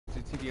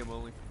TDM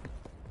only.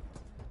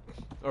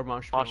 Or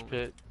mosh pit. Mosh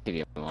pit.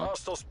 TDM only.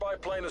 Hostile spy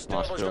plane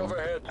established Mosh pit.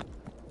 overhead.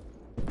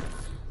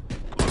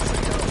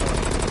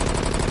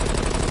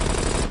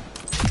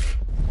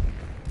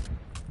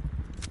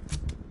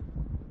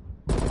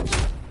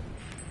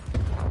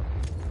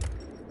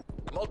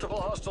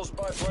 Multiple hostile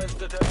spy planes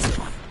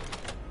detected.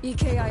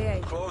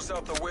 EKIA. Close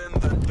out the wind,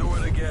 then do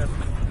it again.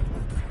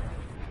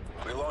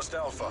 We lost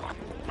Alpha.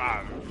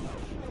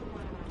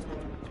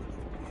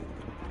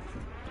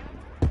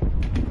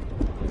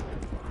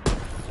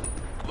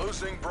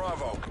 Losing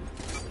Bravo.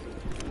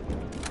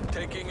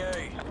 Taking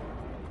A.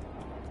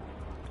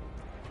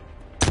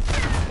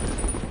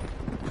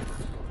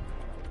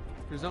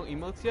 There's no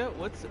emotes yet?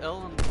 What's L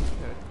on the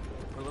keypad?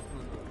 Or left on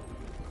the...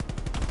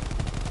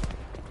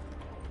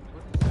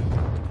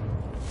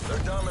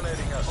 They're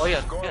dominating us. Oh,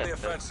 yeah, Go on yeah, the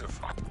offensive.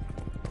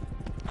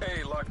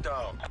 A locked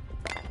down.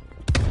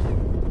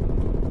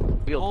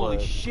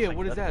 Holy shit,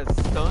 what is that? A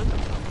stun?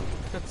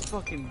 That's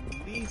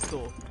fucking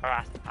lethal.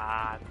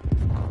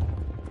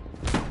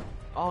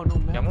 Oh no,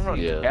 man.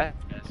 Yeah.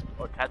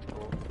 Or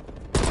tactical.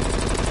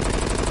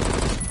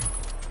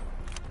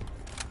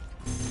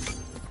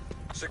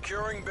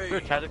 Securing B. Is there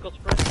a tactical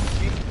sprint?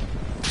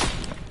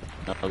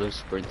 No, there's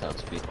sprint out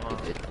speed.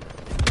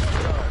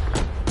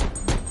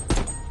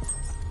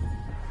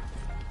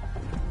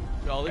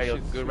 Y'all, this Hey, yo,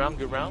 shit's good round,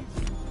 good round.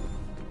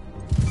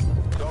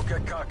 Don't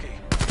get cocky.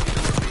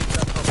 Repeat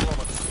that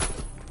performance.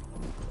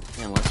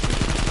 Yeah,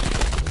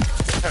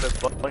 let's Kind of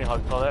funny how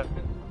to call that.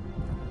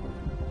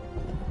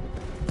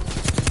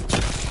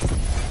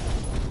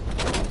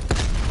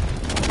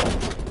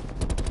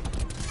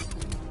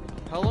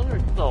 How long are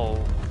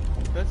So,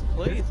 best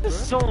plays, this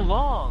is so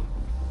long.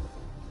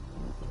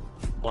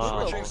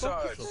 Wow. Switching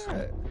sides.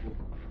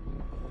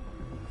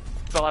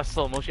 Felt like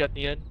slow motion at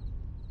the end.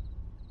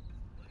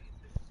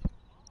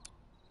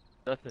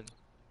 Nothing.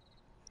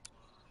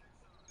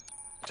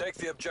 Take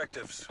the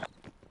objectives.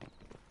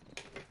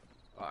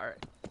 Alright.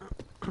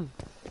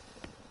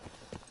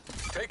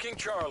 Taking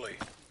Charlie.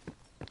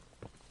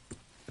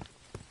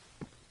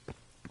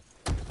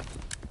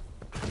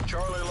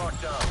 Charlie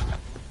locked down.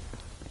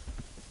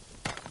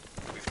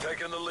 We've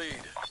taken the lead.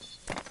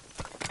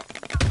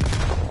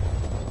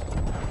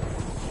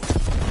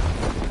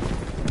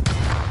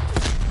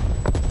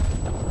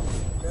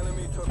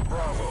 Enemy took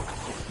Bravo.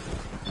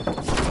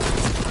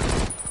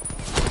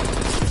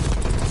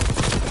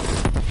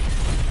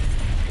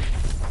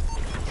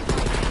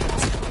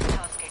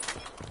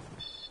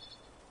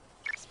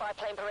 Spy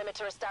plane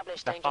perimeter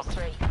established. Danger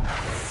 3.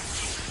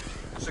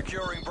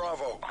 Securing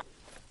Bravo.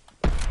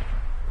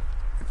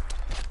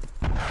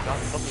 Got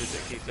somebody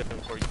that keeps it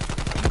for you.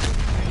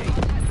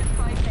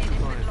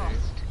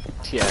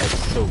 Yeah,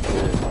 it's so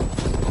good.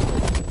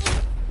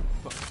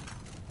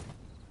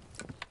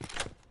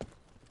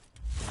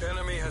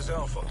 Enemy has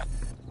Alpha.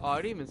 Oh,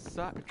 I didn't even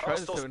try the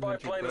Hostile spy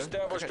 700, plane bro.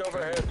 established Okay,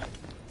 overhead.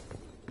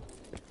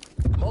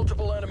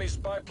 Multiple enemy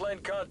spy plane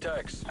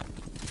contacts.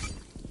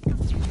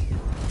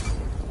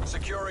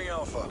 Securing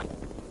Alpha.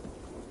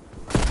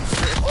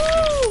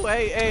 Woo!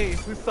 Hey,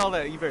 who saw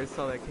that? You better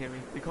saw that, Cammy.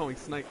 You call me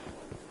Snipe.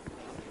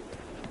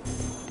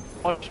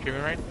 Oh, I'm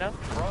streaming right now?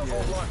 Bravo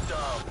locked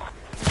down.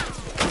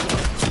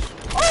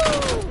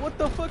 Oh! What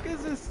the fuck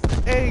is this?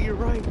 Hey, you're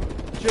right.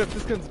 Jeff,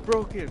 this gun's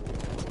broken.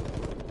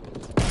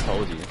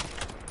 Told you.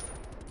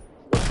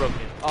 What's broken?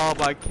 Oh,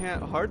 but I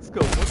can't hard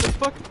scope. What the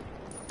fuck?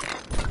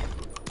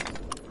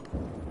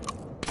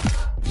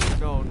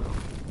 No.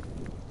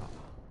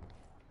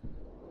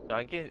 No,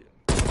 I get.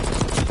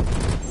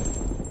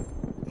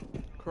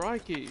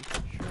 Crikey.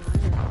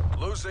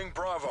 Losing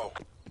Bravo.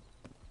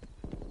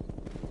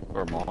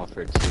 Or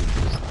Mofford too,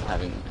 just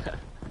having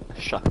a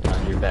shotgun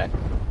on your back.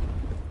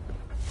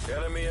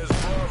 Enemy is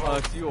Bravo.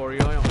 It's you,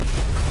 Oreo. I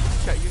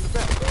almost shot you in the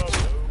back.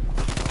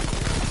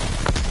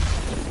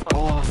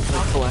 Oh,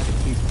 the black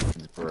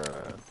pieces,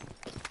 bruh.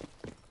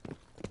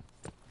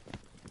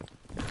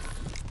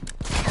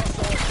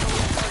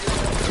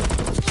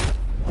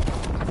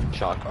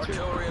 Shock too.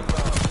 Artillery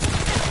inbound.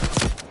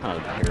 Kind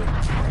of here.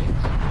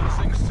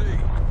 Losing C.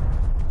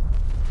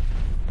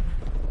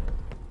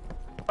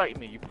 Fight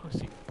me, you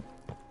pussy.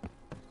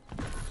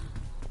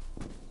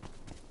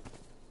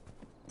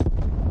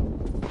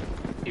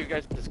 You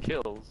guys just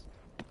kills.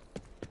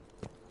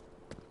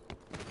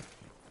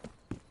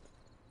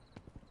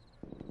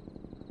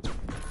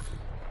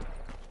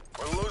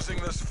 We're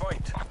losing this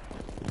fight.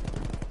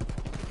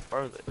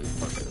 Where are they?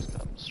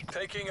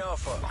 Taking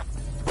Alpha.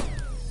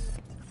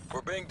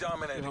 We're being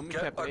dominated. Dude,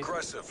 Get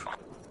aggressive.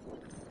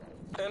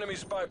 Enemy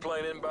spy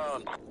plane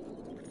inbound.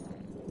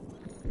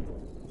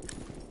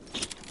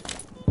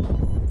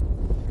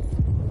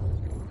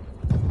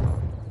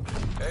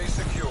 A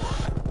secure.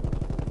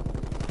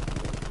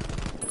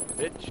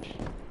 Bitch.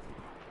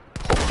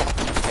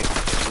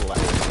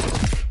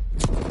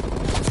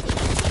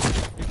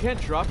 You can't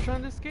drop shot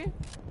in this game?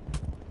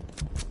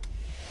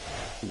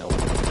 No.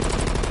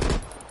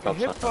 You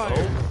hip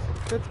fire.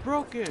 That's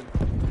broken.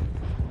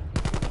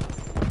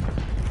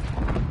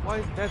 Why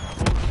is that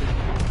bullshit?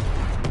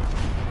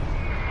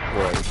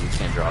 What, you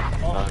can't drop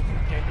shot?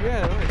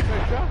 Yeah, right,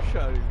 try drop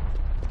shotting.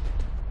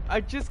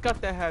 I just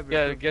got that habit Yeah,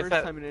 for I the guess first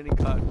that- time in any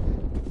COD,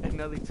 and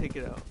now they take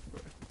it out.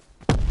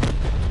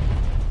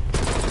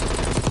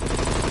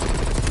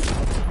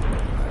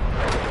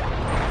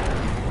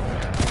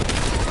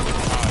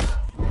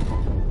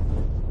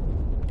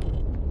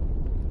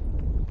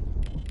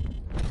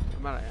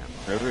 I'm out of ammo.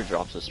 Whenever it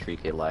drops a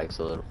streak, it lags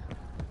a little.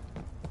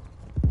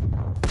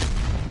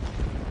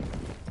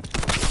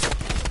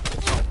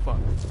 Oh fuck.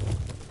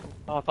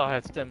 Oh, I thought I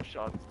had stem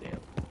shots, damn.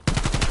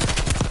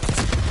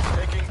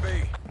 Taking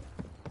B.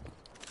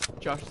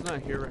 Josh is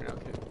not here right now,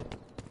 kid.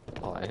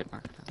 Oh, I hit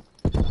mark.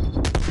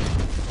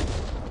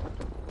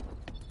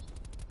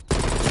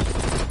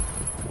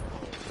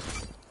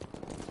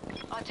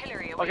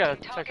 Artillery I gotta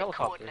awaiting check target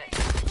helicopter.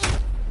 coordinates.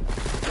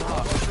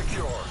 Bravo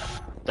secure.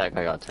 That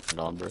guy got turned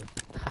on, bro.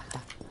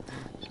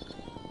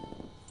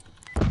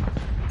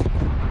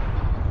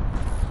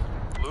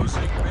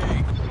 Losing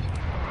B.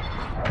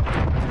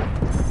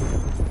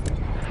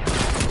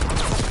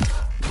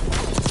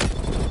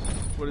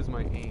 What is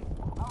my aim?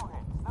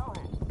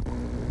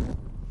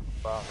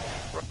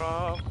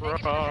 Negative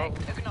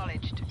effect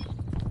acknowledged.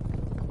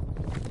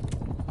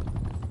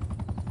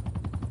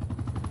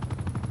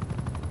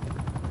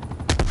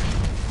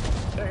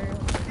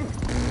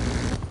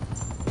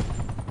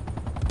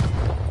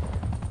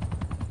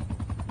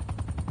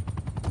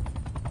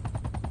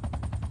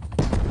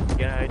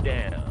 Guy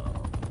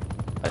down.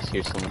 I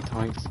hear someone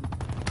trying to...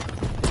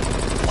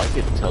 I like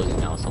it tells you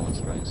now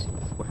someone's trying to see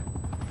before.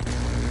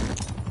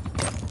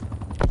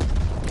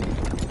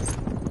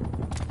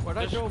 Why'd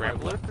I Just go my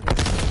scrambling.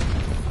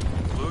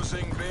 left?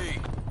 Losing B.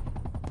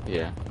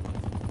 Yeah.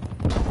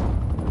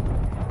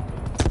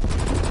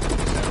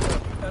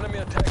 Enemy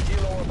attack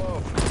helo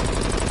above.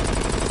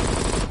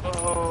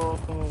 Oh,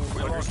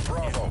 We lost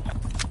Bravo.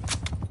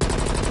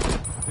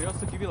 They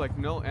also give you like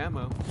no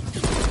ammo.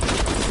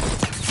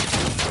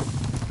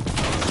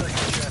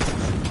 Second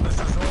chances. This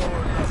is all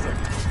or nothing.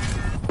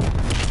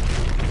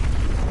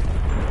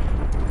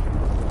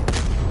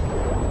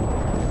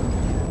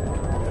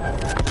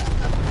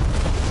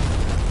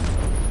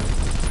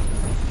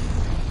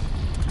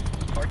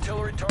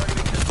 Artillery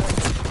targeting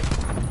detected.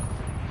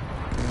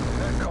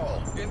 Net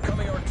call.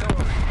 Incoming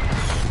artillery.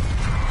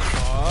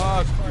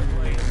 Fuck,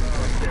 dude.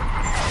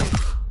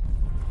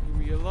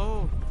 Leave me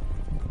alone.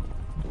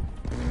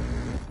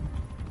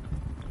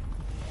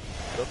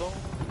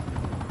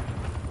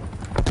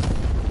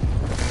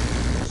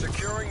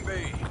 Securing B.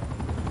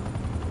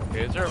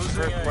 Okay, is there a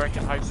Losing perk A. where I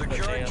can hide from the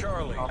Securing damn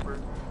Charlie. hopper?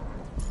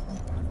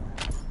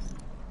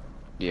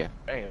 Yeah.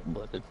 Damn.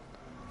 Blooded.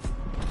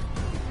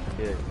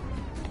 Yeah.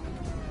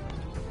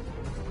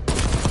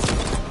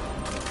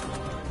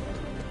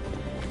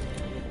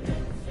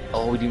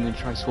 Oh, we didn't even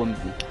try swimming.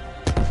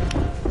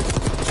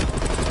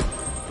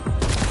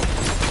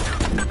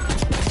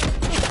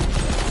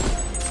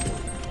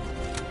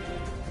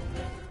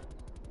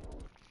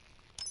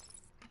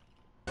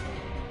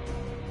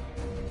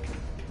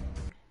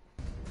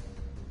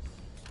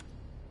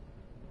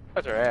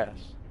 That's her ass.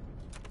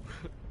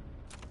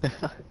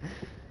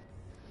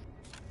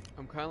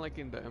 I'm kind of like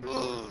in the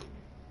M4.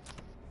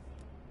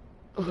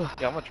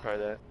 Yeah, I'm gonna try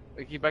that.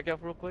 Wait, can you back up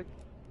real quick?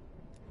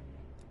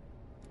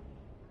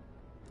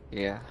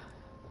 Yeah.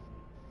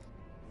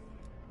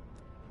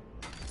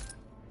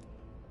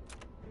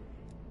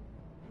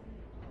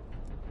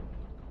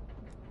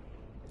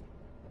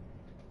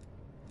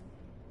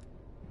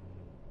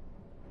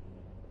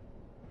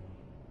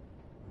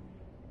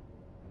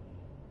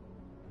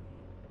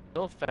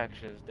 No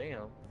factions,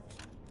 damn.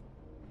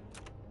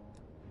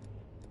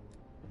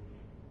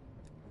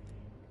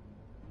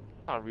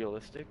 Not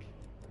realistic.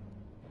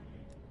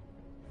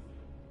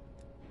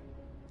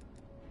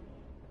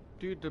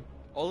 Dude,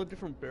 all the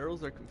different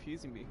barrels are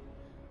confusing me.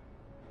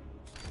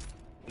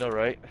 No,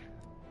 right?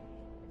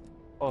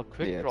 Oh,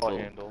 quick Yeah, draw so-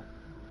 handle.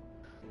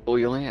 Well,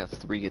 you only have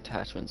 3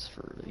 attachments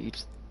for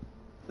each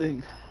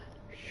thing.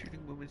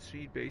 Shooting movement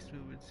speed, base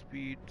movement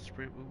speed,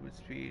 sprint movement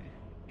speed,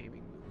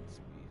 aiming movement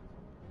speed.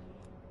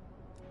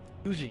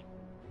 Uzi.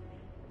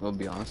 I'll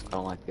be honest, I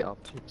don't like the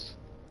optics.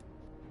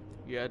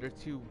 Yeah, they're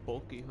too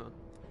bulky, huh?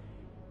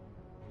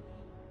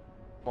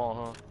 Small,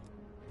 huh?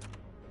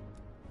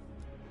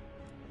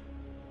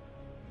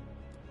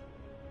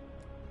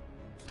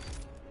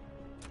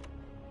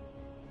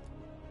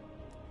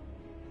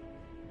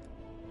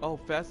 Oh,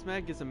 fast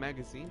mag is a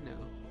magazine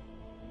now.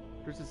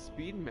 There's a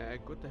speed mag.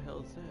 What the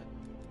hell is that?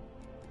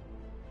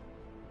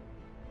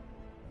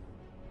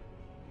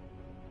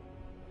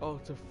 Oh,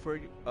 it's a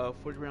 40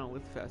 round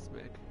with fast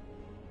mag.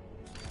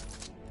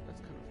 That's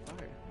kind of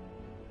fire.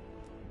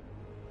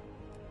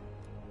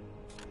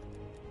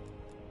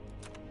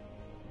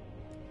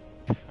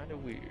 Kinda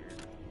weird.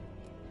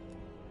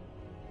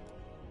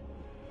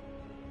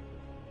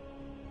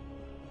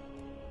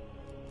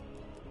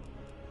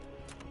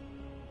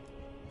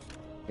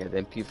 Yeah, the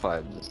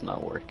MP5 does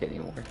not work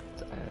anymore.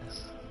 It's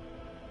ass.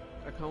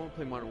 I kinda wanna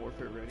play Modern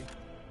Warfare already.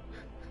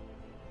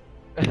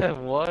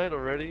 What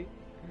already?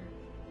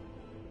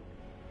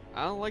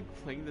 I don't like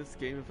playing this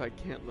game if I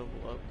can't level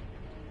up.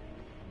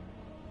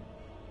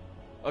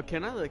 Oh,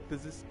 can I? Like,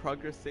 does this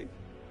progress save?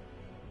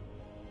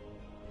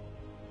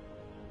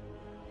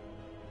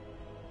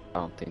 I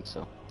don't think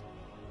so.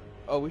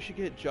 Oh, we should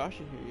get Josh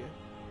in here, yeah?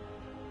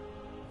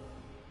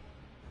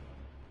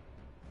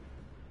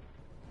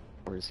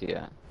 Where is he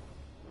at? I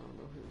don't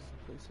know his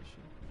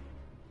PlayStation.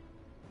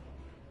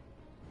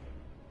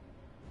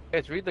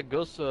 Guys, read the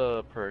ghost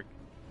perk.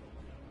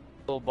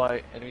 Kill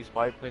by enemy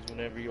spy planes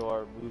whenever you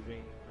are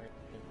moving.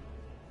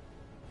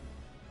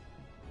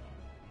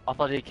 I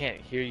thought they can't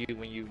hear you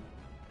when you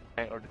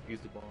plant or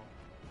defuse the bomb.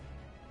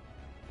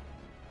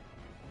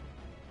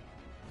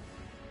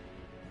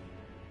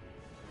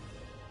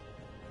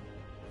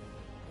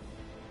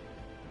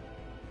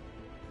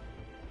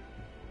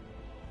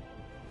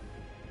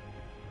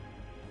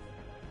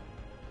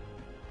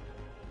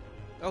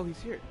 Oh,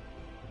 he's here.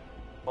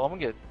 Well, I'm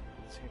gonna get.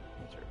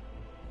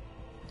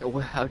 Oh,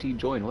 how do you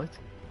join? What?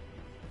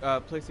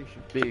 PlayStation.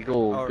 Big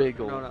ol', Or, big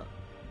ol'. No.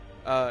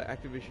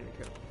 Activision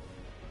account.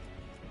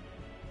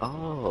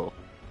 Oh.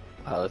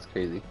 Wow, that's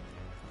crazy.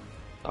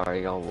 Are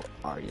y'all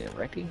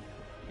ready?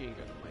 He ain't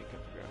got a mic, I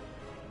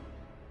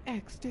forgot.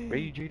 X-Day.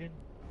 Ready, Jaden?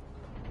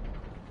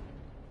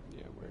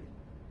 Yeah, I'm ready.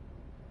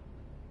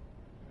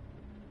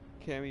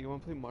 Cammy, you wanna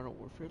play Modern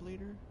Warfare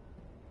later?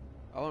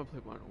 I wanna play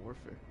Modern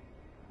Warfare.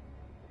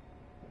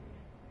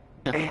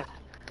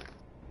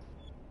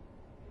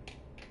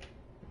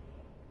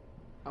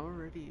 I'm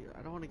already.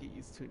 I don't want to get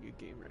used to a new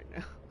game right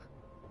now.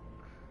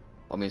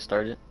 Want me to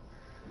start it?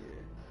 Yeah.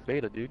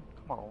 Beta, dude.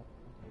 Come on.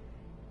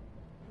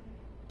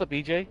 What's up,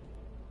 BJ?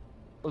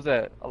 What's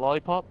that? A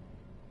lollipop?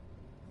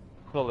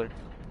 Color.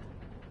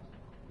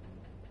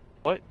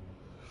 What?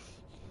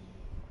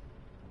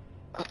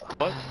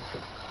 What?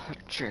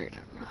 Jaden.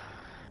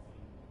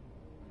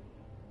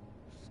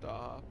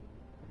 Stop.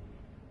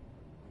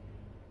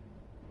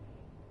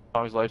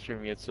 I was live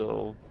streaming it,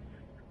 so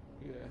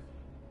Yeah.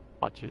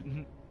 watch it.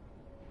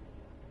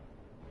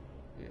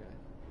 Yeah.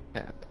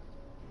 Cap.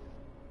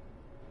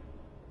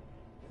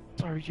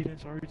 Sorry, Jaden.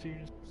 Sorry,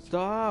 Jaden.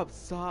 Stop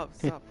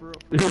for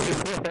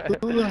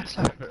real.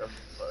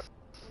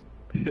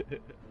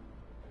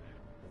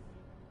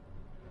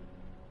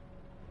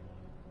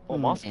 Oh,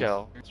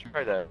 Moscow. Let's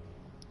try that.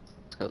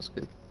 That was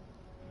good.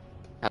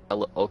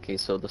 Okay,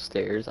 so the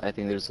stairs, I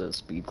think there's a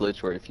speed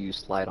glitch where if you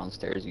slide on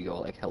stairs, you go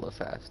like hella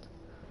fast.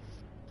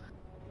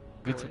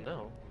 Good to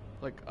know.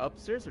 Like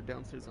upstairs or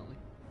downstairs only?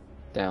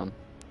 Down.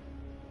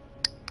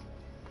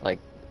 Like,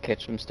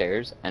 catch some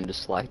stairs and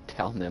just slide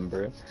down them,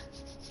 bro.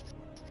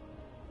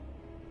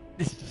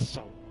 This is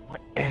so my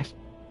ass.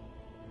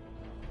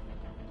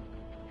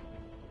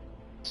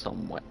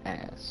 Some wet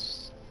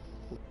ass.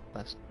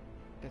 That's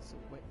That's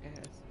a wet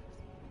ass.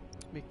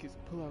 Make his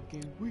pull-out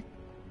game weak.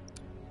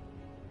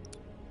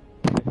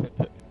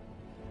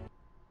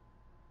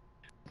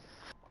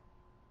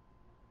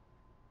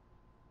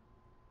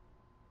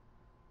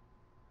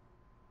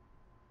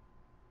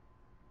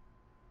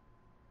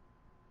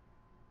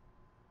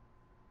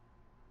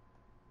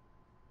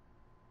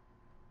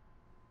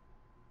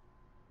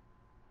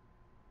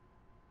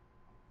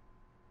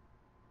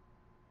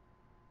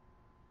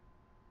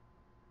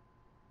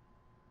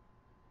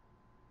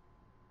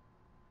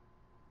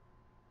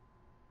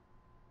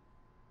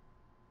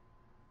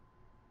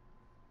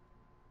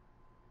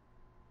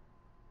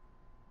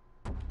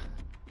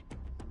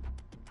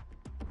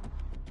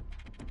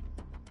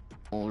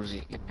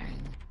 Uzi.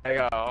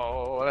 There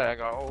go. There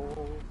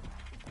go.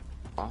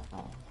 Oh.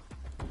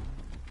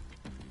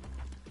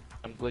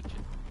 I'm glitching.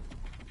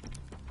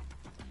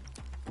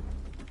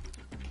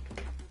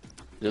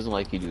 It doesn't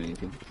like you do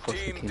anything.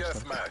 Team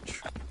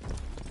deathmatch.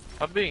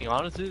 I'm being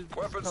honest. It's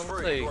Weapons kinda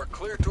free. like- You are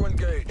clear to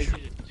engage. It's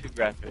just two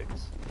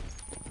graphics.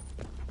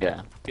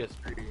 Yeah.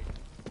 PS3.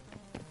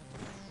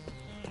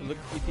 Look,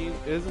 you think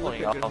it doesn't look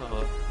Playing that good, Alpha.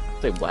 huh?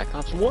 It's like Black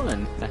Ops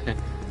 1.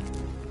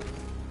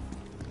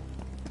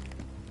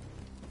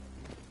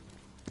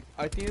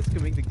 I think it's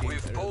gonna make the game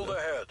We've better, pulled though.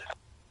 ahead.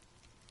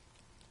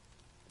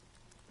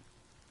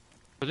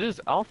 But this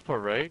is alpha,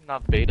 right?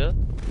 Not beta?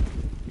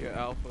 Yeah,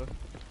 alpha.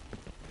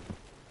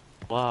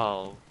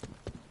 Wow.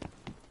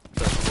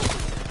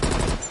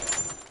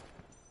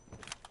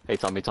 Hey,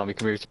 Tommy, come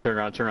here. Turn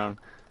around.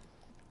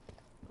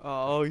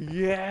 Oh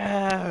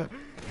yeah!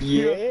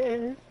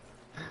 Yeah.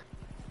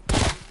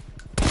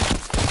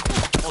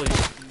 Oh,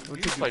 you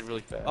take fight this-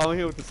 really fast. I'm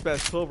here with the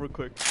Spaz 12 real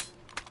quick.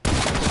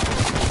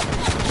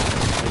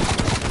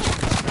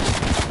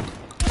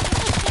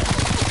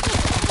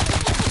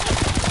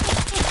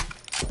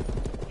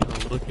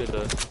 Oh, look at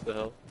us. What the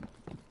hell?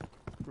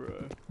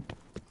 Bruh.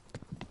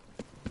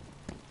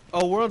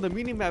 Oh, we're on the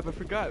mini map. I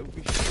forgot.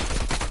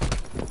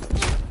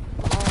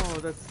 Oh,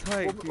 that's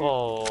tight, dude.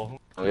 Oh.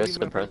 Oh, we have Mini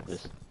map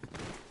suppressors.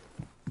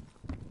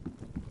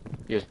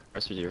 You have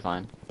suppressors, you're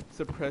fine.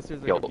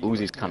 Suppressors. are Yo, gonna be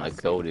Uzi's like kinda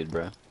nasty. goated,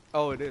 bro.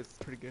 Oh, it is. It's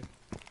pretty good.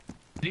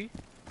 See?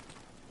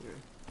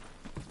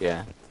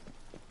 Yeah.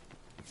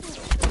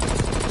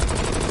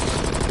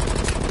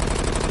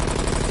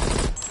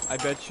 I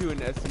bet you an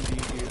SMG,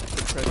 dude.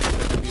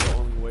 Suppressors are gonna be the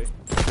only way.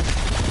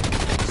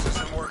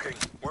 isn't working.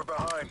 We're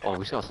behind. Oh, we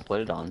just got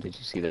split on. Did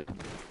you see that?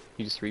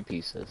 He just 3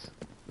 pieces.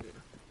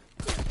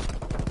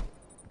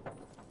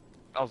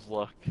 That was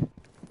luck.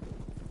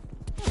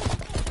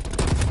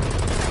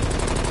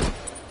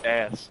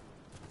 Ass.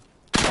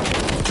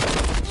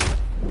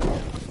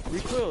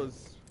 Recoil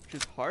is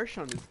just harsh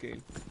on this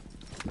game,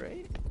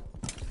 right?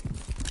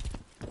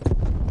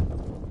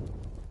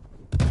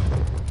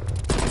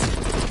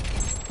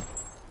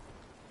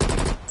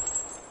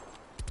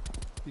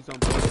 He's on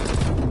board.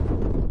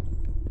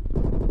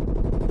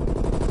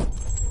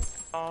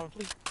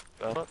 Please.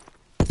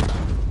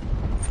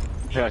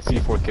 Yeah, I see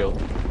 4 killed.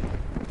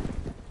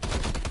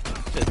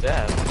 Did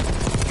that?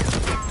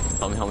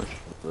 Tell me how much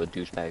of a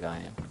douchebag I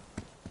am.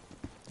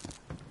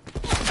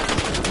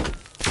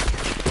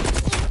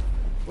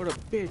 What a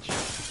bitch.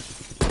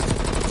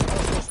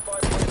 Hostile spy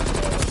plane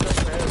established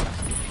overhead.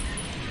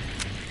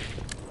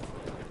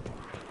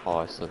 Oh,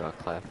 I still got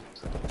clapped.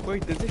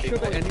 Wait, does it show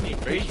the enemy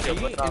ratio,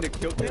 KG but in not- the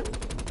kill cam?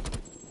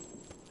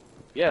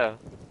 Yeah.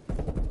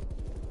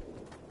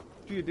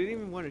 Dude, they didn't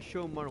even want to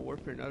show Modern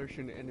Warfare, now they're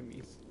showing the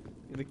enemies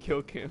in the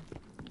kill cam.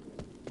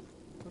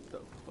 What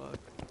the fuck?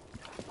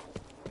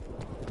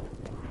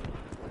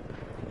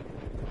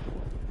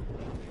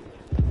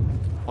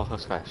 Oh,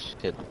 this guy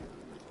shit.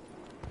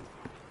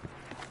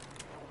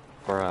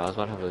 Bro, I was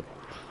about to have a...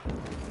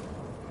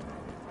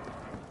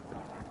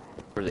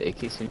 For the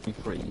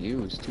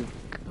AK-74U is too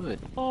good.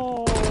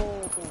 Oh.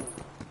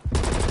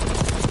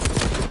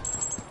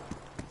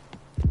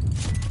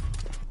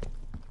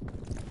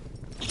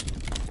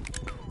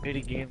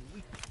 Midi game.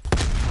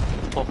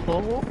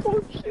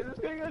 Oh, shit, this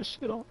guy got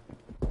shit on.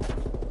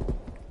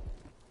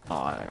 Oh,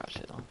 I got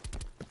shit on.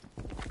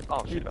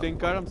 Oh Dude, shit. thank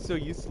God I'm so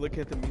used to looking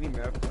at the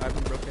minimap. I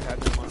haven't broken half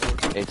of Modern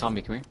Warfare. Hey,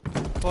 Tommy, come here.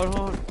 Hold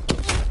on.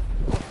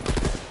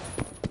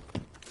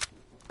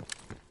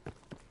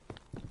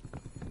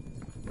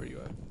 Where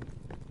you at?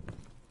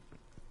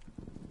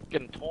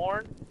 Getting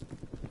torn.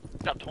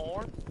 Got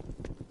torn.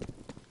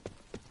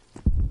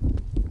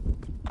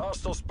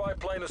 Hostile spy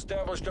plane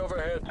established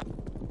overhead.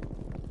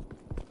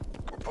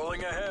 We're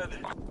pulling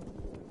ahead.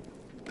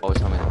 Always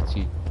tell me that's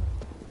you.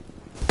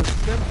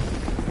 Footsteps?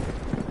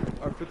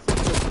 Our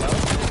footsteps so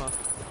loud?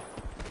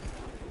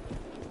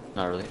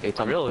 Not really. Hey,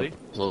 Tommy. Really?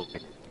 Look.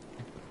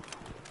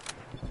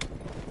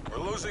 We're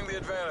losing the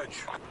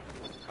advantage.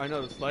 I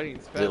know, the sliding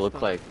is fast. Does it look now.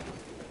 like...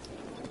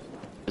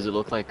 Does it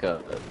look like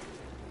a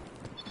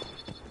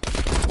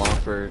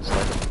Longford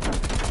slide?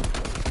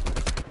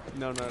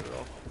 No, not at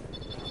all.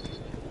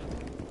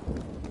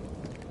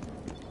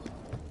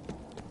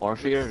 Or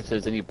figure if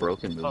there's any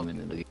broken movement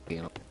in the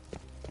game.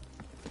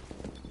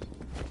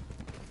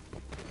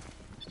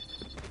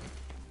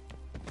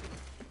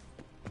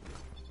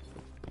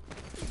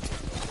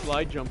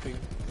 Slide jumping,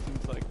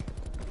 seems like.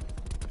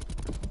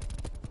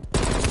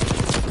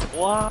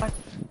 What?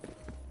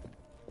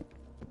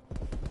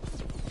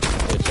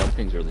 Yeah,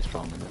 jumping's really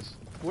strong in this.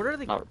 What are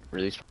the... Not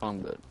really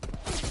strong, but...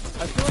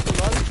 I feel like a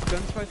lot of these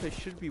gunfights I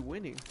should be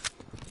winning.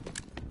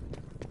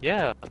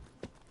 Yeah.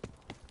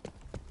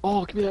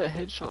 Oh, give me that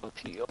headshot,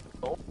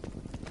 P.O.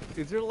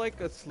 Is there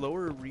like a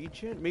slower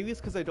regen? Maybe it's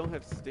because I don't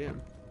have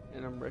stim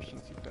and I'm rushing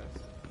too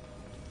fast.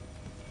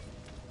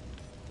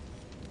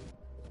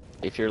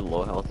 If you're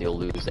low health, you'll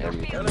lose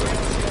everything. Enemy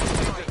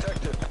LCMC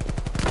detected.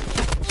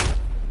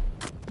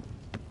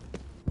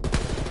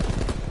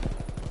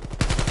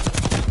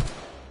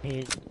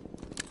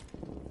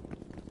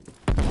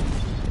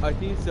 I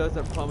think it does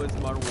that problem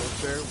with Modern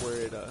Warfare where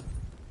it,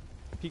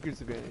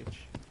 peeker's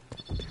advantage.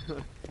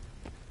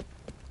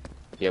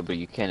 Yeah, but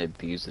you can't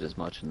abuse it as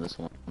much in this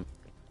one.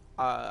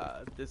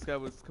 This guy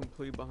was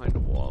completely behind a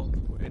wall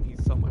and he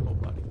saw my whole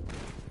body.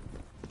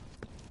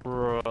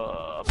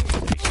 Bruh.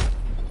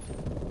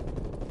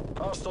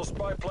 Hostile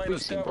spy plane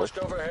We've seen established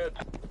both. overhead.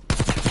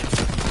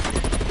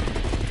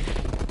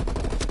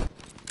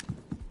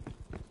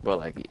 But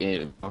like,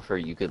 in Warfare,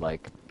 you could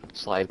like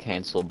slide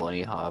cancel,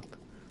 bunny hop,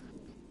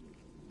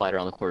 slide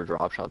around the corner,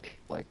 drop shot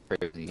like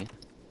crazy.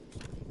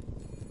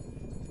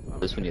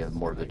 This one you have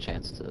more of a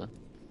chance to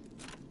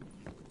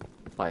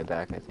fly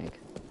back, I think.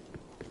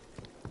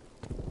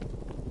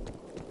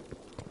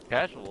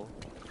 Casual.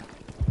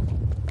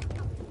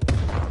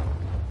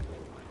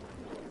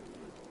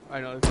 I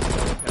know this is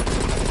so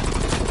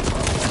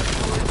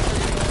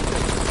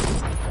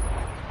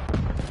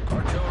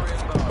Artillery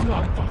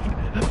inbound.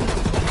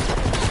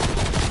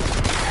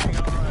 Hang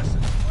our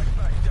asses. Fight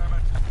back, damn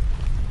it.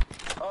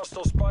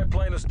 Hostile spy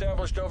plane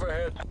established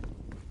overhead.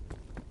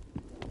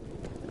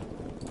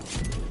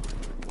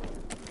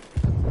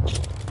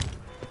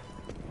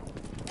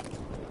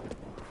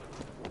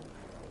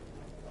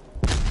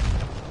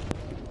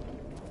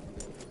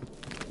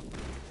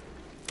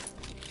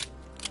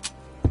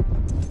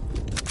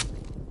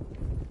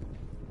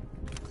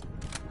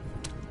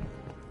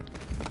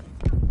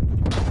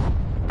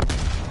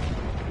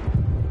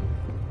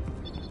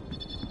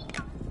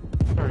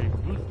 Very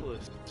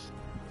ruthless.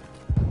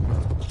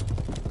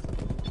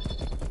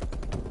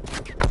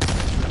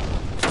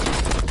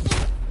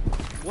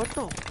 What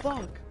the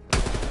fuck?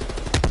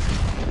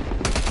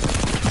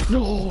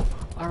 No!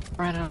 I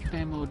ran out of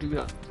ammo,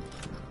 dude.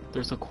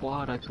 There's a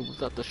quad, I could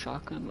whip out the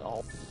shotgun.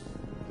 Oh.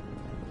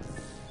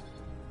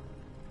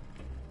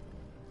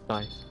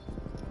 Die.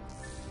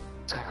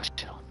 This guy got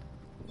shit on.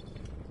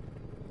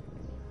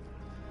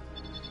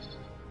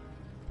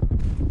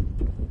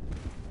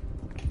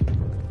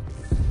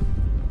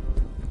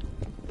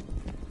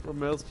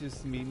 Romel's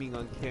just memeing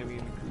on Cammy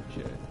in the group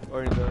chat.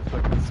 Or in the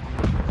fucking screen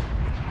chat.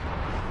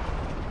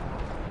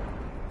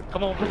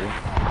 Come on, please.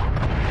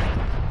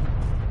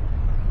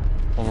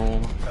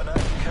 Oh. Enact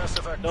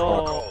Casevac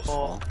No.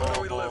 protocols.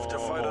 Better we live to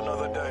fight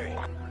another day.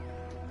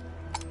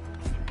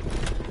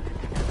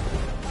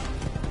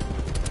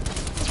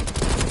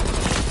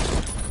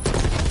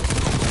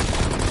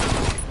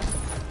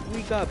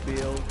 We got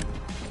Bill.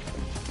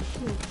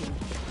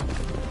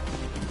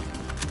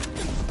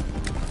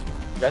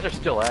 You guys are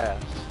still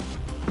ass.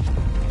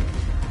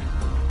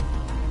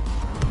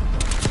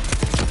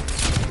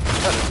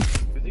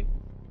 Is he?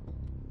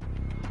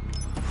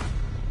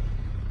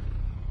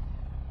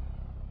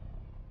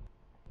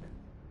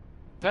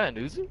 Is that an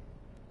Uzi?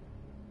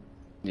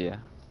 Yeah.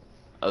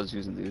 I was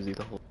using the Uzi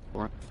the whole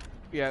run.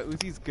 Yeah,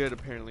 Uzi's good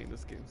apparently in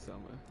this game,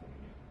 Selma.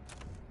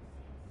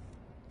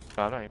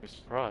 I'm not even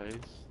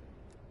surprised.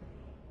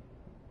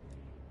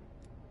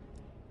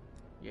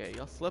 Yeah,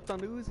 y'all slept on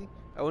the Uzi.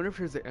 I wonder if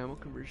there's an ammo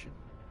conversion.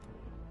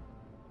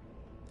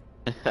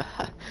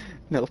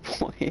 No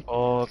point.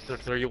 Oh,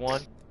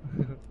 31.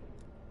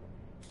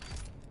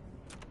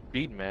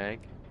 Speed mag.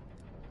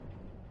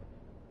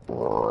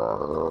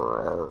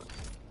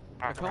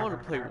 I kinda wanna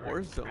play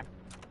Warzone.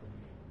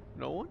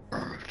 No one?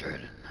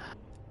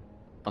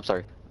 I'm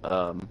sorry.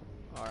 Alright,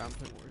 I'm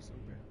playing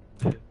Warzone,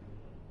 bro.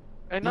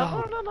 Hey,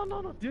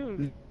 no,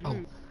 dude.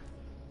 Oh.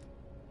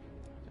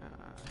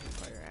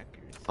 Fire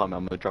accuracy. I'm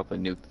gonna drop a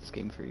nuke this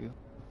game for you.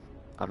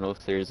 I don't know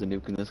if there's a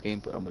nuke in this game,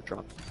 but I'm gonna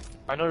drop it.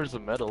 I know there's a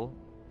medal.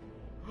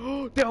 They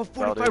have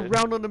a About 45 it.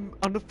 round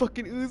on the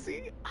fucking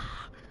Uzi?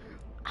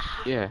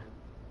 Yeah.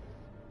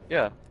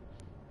 Yeah.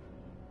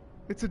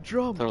 It's a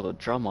drum. Throw the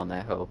drum on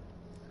that hoe.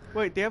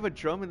 Wait, they have a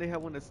drum and they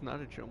have one that's not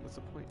a drum. What's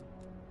the point?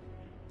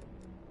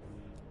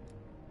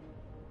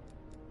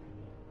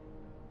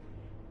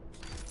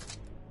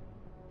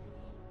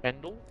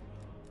 Handle?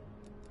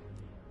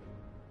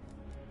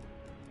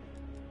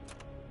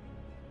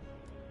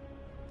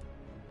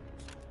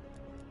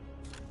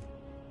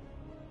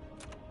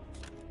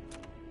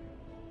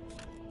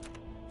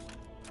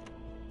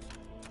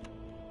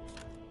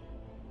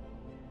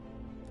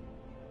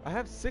 I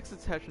have 6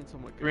 attachments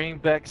on my gun. Bring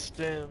back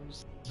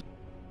stems.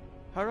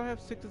 How do I have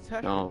 6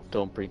 attachments? No,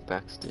 don't bring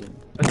back Stim.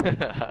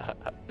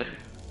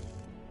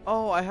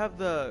 Oh, I have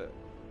the...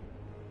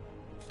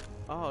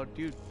 Oh,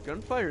 dude,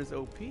 gunfire is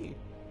OP.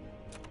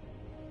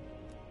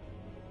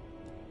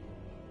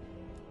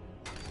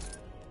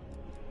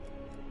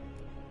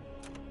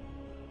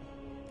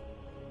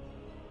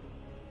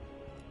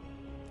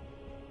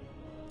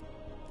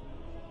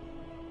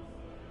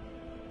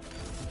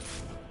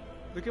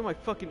 Look at my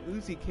fucking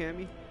Uzi,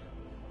 Cammy.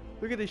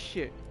 Look at this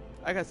shit.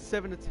 I got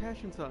 7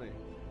 attachments on it.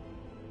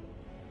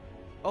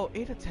 Oh,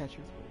 8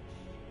 attachments.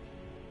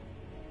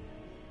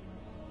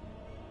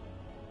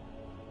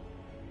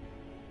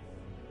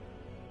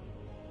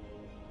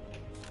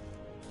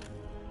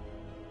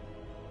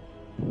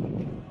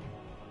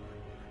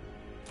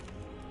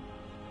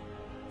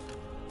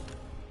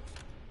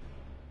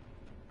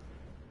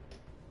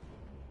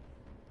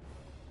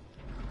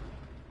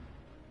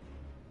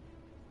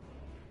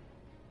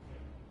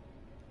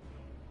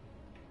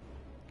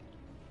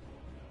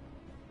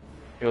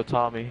 Yo,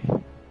 Tommy,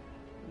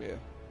 Yeah. you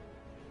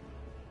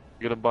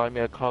gonna buy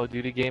me a Call of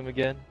Duty game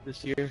again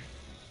this year?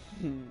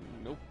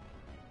 Nope.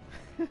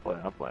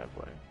 I'm playing.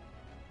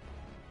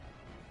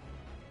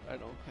 I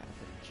don't have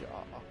a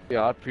job.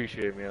 Yeah, I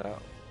appreciate me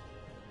out.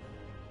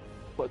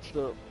 What's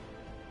up?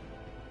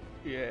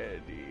 Yeah,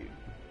 dude.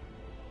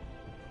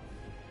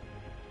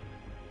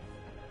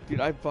 Dude,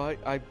 I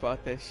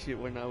bought that shit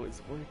when I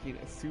was working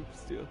at Soup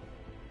still.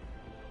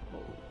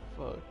 Holy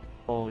fuck.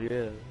 Oh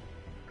yeah.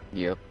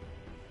 Yep.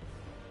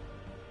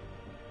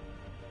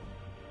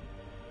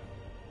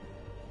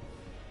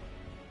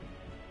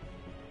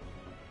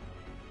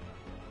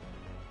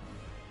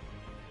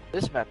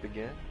 This map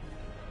again.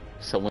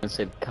 Someone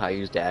said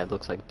Caillou's dad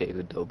looks like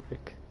David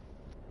Dobrik.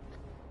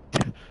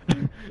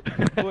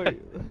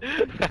 Wait.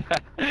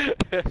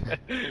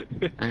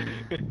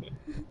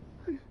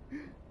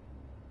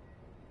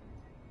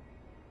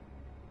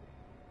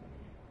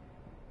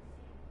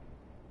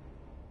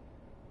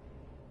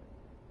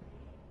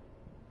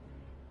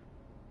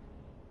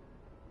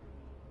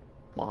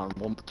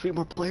 Come on, 3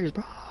 more players,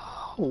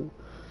 bro.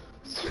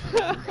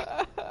 Should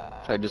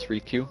I just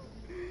requeue?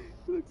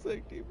 Looks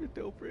like David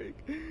Dobrik.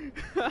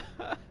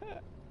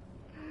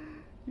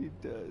 He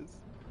does.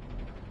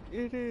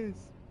 It is.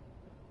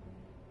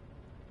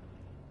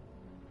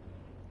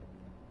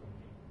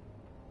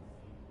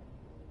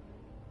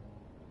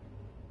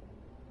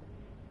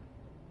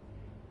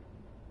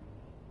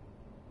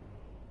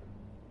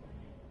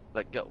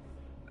 Let go.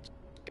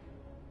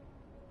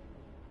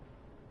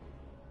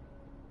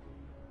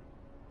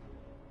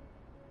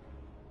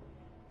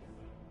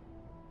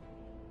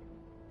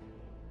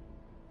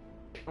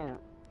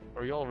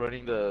 Are y'all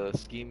running the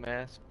ski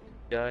mask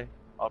guy?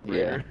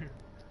 Operator?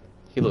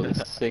 He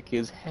looks sick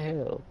as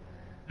hell.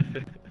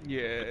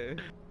 Yeah.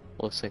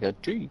 Looks like a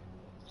tree.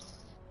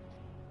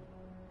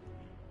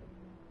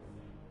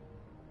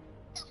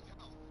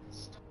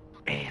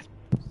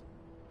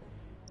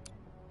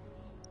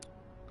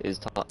 Is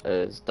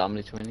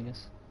Dominic joining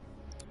us?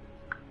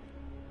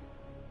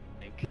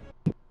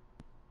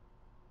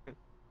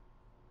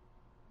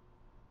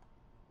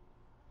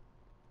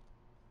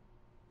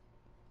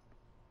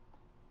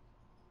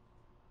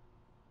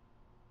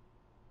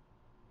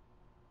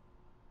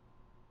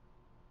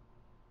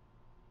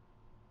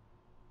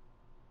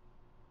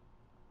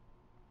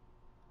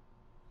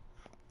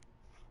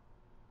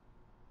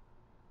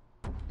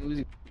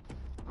 Uzi.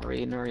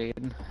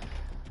 Raiden.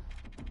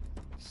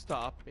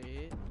 Stop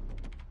it.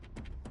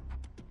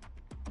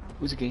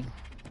 Uzi gang.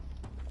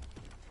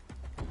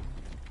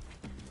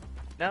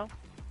 No?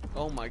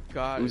 Oh my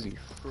god. Uzi.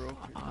 It's broken.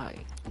 Hi.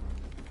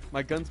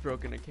 My gun's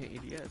broken. I can't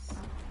ADS.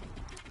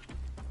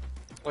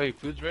 Wait,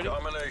 food's ready?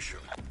 Domination.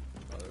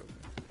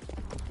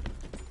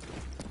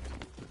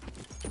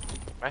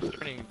 Master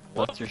turning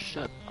What's your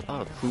shut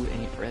up? Food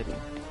ain't ready.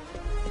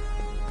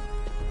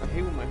 I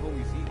hate when my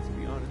homies eat, to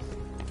be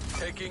honest.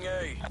 Taking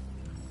A.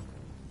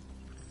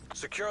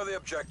 Secure the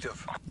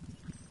objective.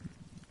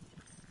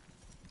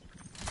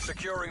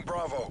 Securing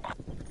Bravo.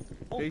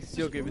 They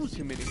still give us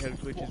too many head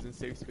glitches in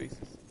safe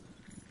spaces.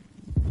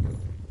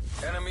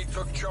 Enemy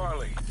took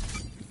Charlie.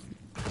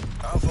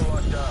 Alpha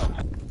locked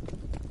down.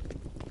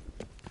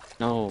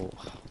 No.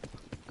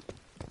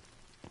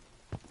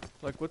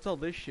 Like, what's all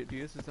this shit,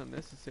 dude? This is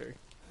unnecessary.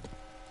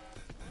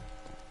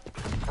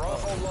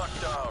 Bravo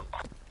locked down.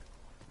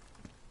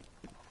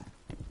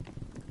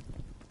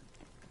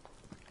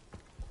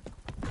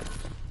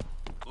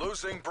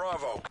 Losing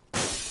Bravo.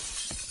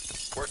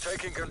 We're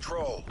taking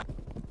control.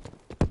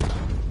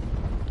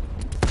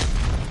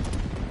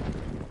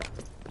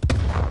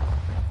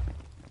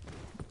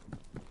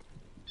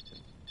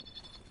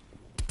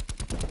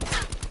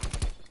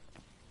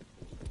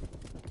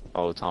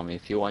 Oh, Tommy,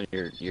 if you want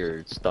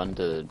your stun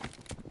to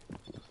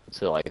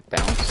like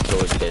bounce, go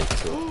and get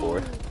to a 4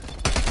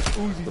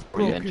 Uzi's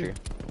before you broken. enter.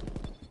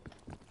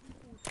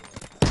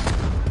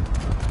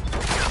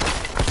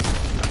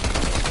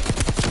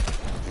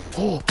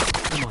 Oh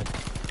my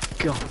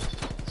god.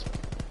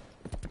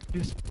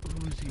 This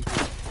Uzi.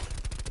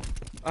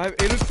 I have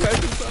 8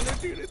 attachments on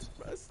it, dude. It's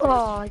busted.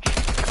 Oh, It's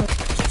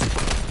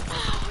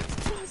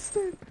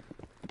busted.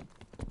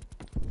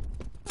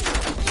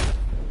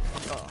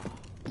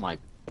 my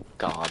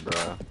god,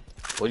 bro.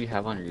 What do you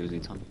have on your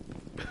Uzi, Tommy?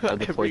 I have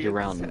the 40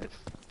 round,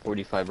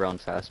 45 round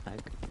fast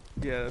mag.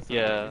 Yeah, that's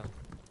Yeah.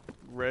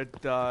 red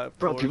dot.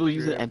 Bro, people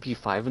use an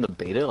MP5 in the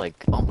beta, like,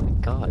 oh my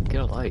god,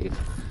 get a life.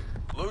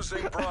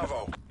 Losing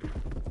Bravo.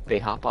 They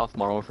hop off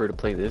Modern Warfare to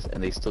play this,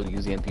 and they still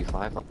use the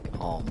MP5. Like,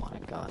 oh my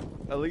god.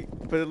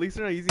 But at least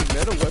they're not using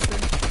metal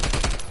weapons.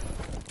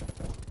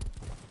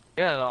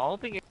 Yeah, no, I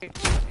don't think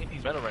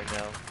he's metal right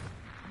now.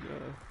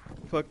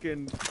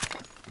 Fucking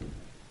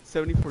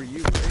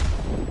 74U, right?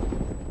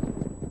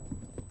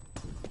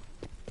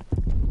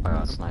 I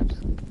got sniped.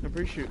 I'm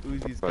pretty sure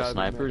Uzi's Bro, got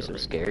snipers meta are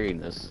right scary in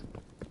this.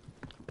 now.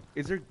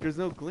 Is there? There's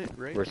no glint,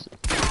 right?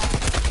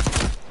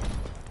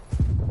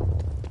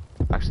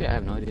 Actually, I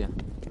have no idea.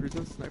 There's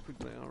no sniper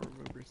glint. I don't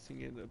remember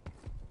seeing it in the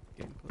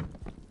gameplay.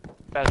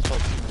 Fast talk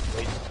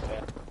way too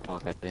bad.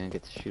 Fuck, I didn't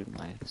get to shoot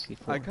my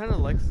C4. I kind of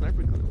like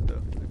sniper glint though.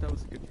 I thought it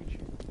was a good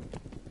feature.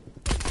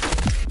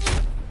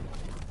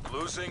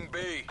 Losing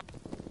B.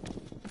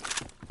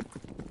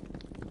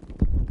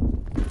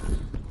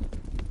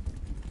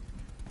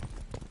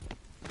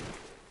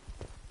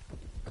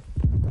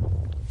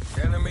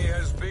 Enemy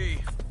has B.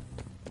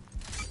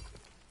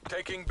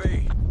 Taking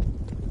B.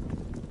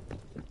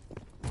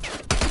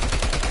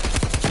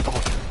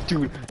 Oh,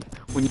 dude,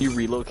 when you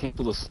relocate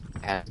to this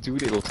ass,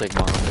 dude, it looks like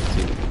Modern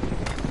Warfare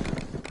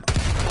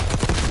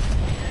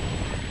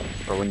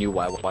 2. Or when you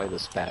YY the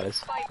spaz.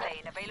 Spy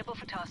plane available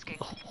for tasking.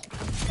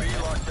 B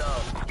locked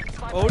down.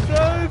 Spy Oh plane.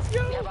 no! It's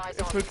We have eyes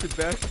It on. puts it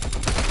back.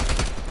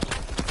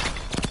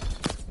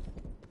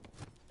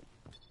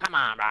 Come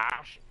on, bro.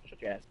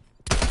 Shut your ass.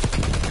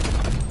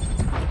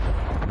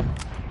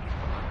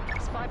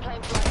 Spy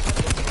plane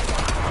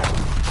flight.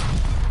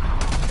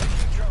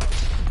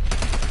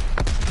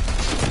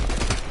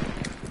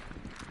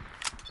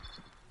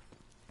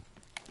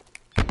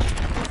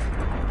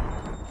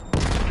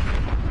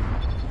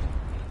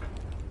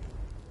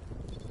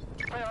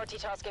 Priority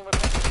tasking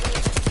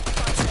requested.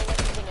 Spy plane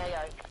exiting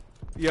AO.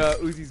 Yeah,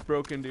 Uzi's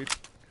broken, dude.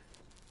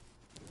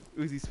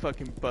 Uzi's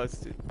fucking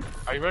busted.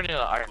 Are you running an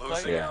iron Losing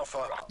sight? Yeah.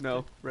 Alpha.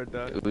 No, red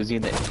dot. Uzi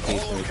in the All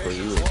education is for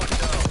you. locations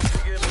locked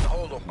down. Begin and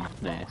hold them.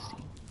 Nasty.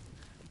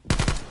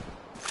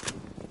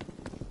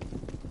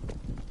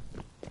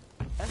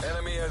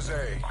 Enemy has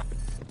A.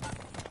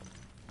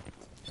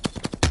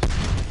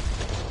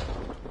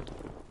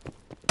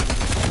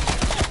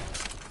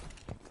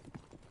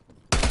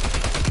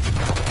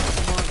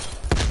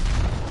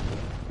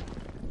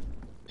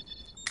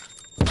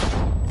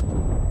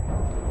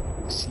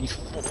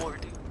 C4.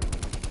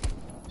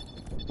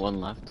 One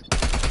left.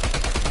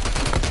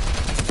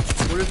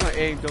 Where's my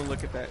aim? Don't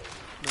look at that.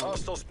 No.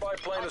 Hostile spy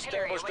plane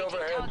Artillery established awaiting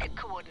overhead. target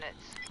coordinates.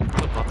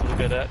 What not to look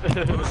at that?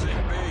 Losing B.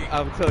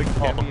 I'm telling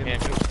Cammy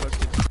and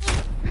Cammy.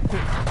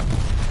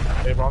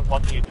 Hey, bro, I'm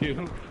watching you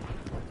too.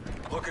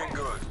 Looking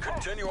good.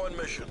 Continue on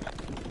mission.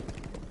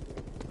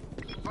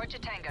 Roger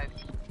Tango.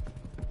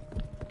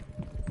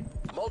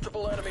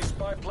 Multiple enemy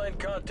spy plane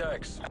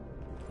contacts.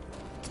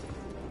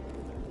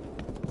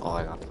 Oh,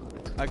 I got.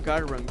 I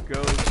gotta run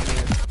ghost,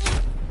 man.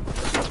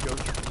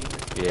 Ghost.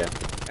 Yeah.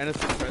 And a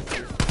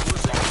suppressor.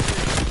 Losing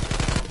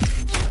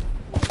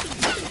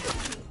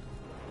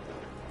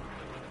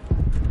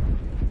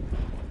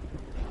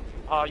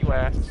Oh, you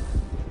asked. B.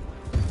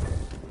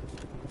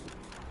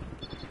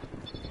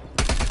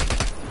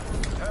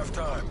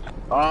 Halftime.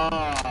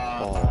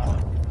 Oh.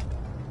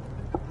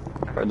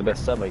 Or the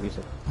best sub, like you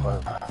said.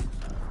 Don't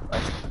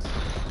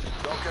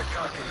get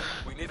cocky.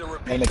 We need a Ain't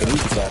repeat. making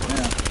use of that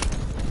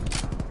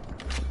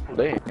now.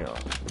 Damn.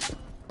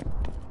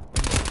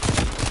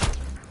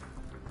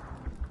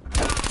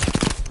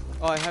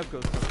 Oh, I have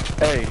ghost.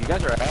 Hey, you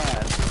guys are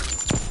ass.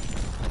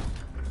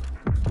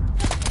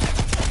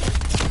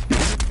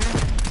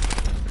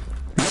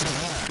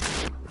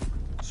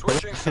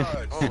 Switching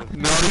sides. Oh,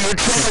 Not even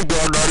trying, bro.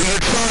 Not even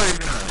trying.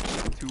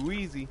 too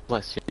easy.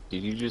 Bless you.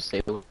 Did you just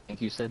say what I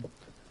think you said?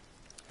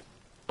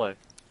 What?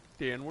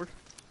 The N-word.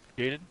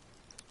 Jaden?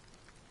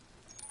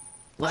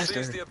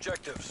 Seize the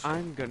objectives.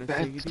 I'm gonna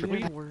say the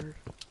N-word.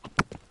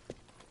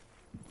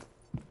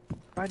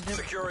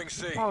 Securing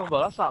C. Oh,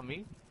 but that's not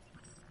me.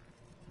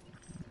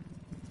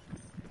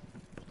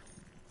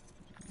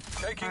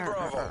 Taking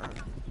Bravo.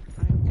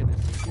 I'm gonna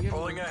say the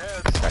Pulling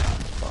N-word. ahead.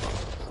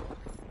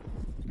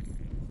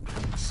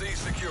 C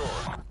secure.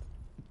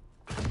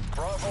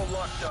 Bravo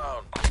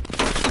lockdown.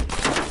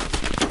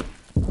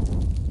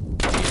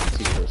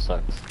 C4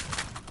 sucks.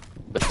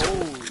 But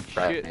Holy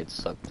shit. it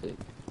sucked too.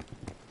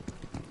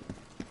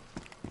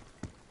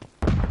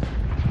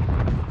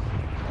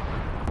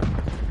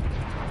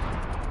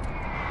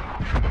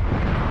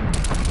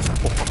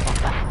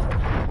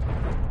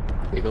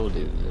 Big old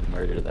dude that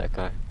murdered that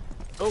guy.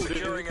 Oh,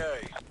 Securing A.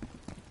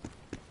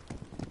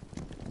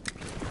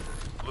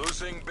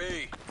 Losing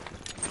B.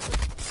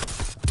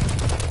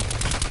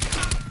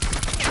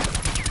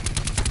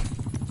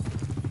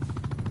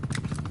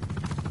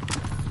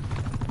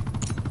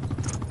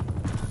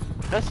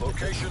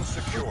 Location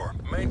secure.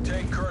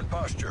 Maintain current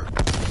posture.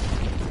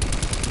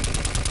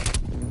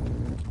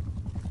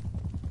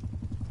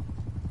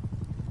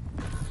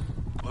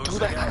 Losing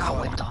That guy got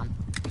Alpha. whipped on.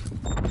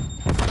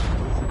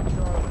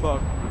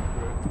 Fuck.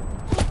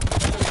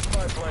 Enemy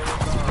spy plane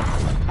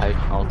inbound. I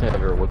don't think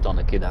I've ever whipped on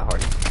a kid that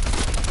hard.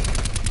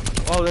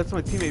 Oh, that's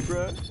my teammate,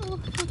 bro.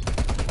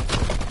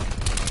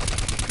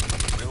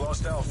 We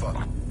lost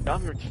Alpha.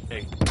 I'm your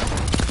chick.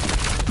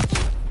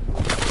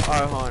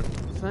 Alright, hold on.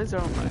 Signs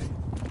are on my. I'm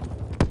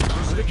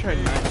gonna try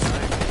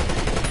 99.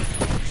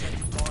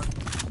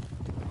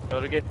 Go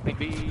to get me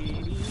B.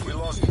 We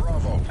lost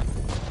Bravo.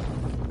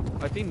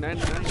 I think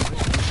 99.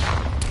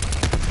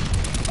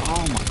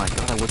 Oh my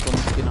god, I whipped on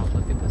this kid. I'll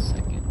look at this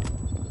second.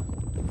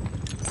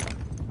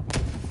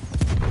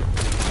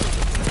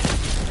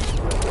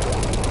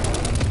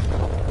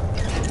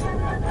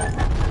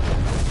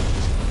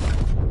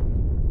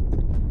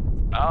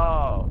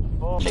 Oh,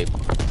 full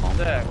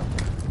deck.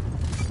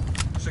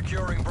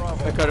 Securing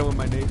Bravo. I cut him with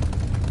my nade.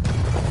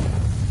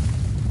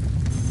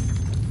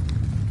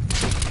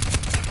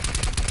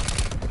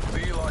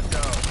 B locked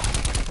down.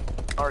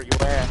 Are you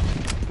ass?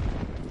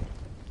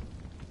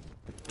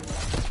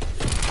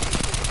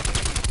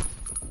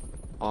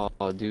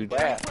 Oh, dude.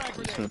 Yeah.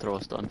 He's gonna throw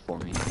a stun for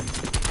me.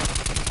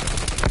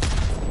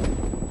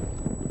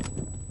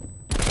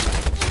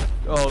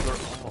 Oh, they're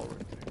all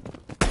right there.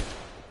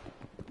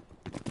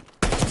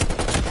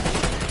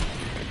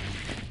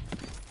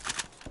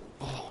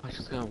 Oh, I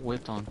just got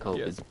whipped on COVID.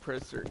 Yeah,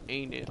 suppressor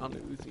ain't it on the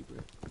Uzi, bro.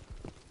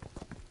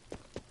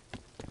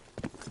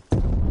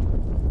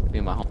 Me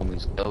and my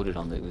homies goaded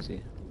on the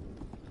Uzi.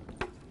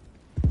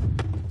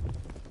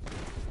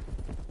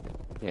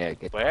 Yeah,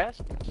 get.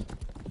 West?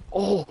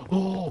 Oh,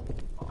 oh,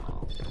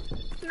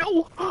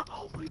 no!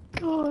 Oh my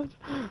god!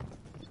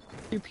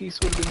 Your piece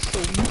would have been so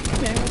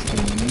nasty.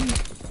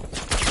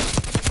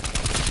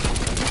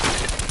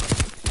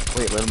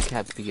 Wait, let him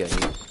cap B. I need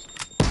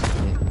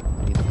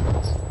the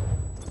pulse.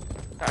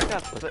 I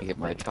got Let me get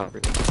my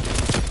chopper.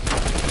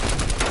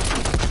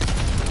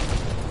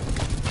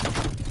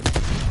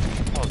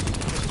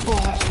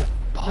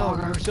 Oh,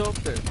 No, you're still up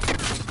there.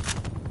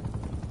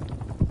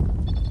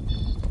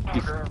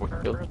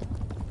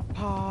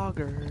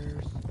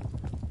 Poggers.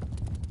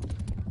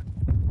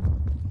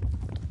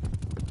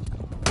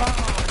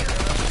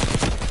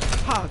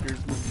 Poggers,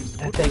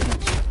 Mr. That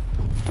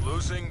thing.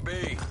 Losing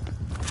B.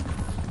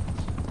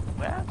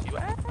 West? You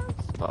ass?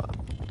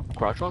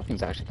 Crotch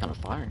walking's actually kind of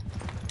fire.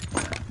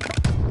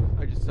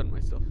 I just stunned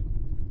myself.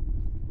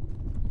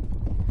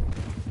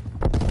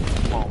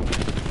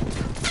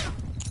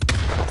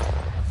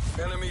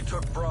 Enemy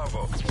took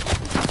Bravo.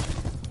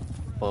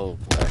 Oh,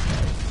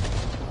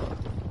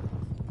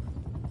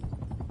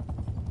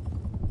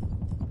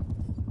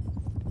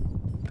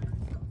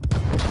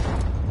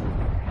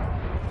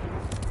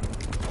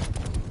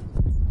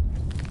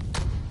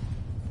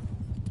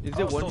 Is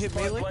it one Hostile hit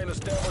spy melee? plane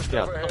established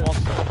Yeah, overhead. I'm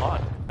also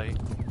hot. Like,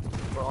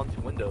 we're on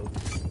two windows.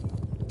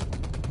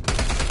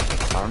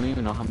 I don't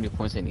even know how many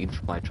points I need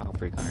for my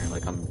chopper gunner.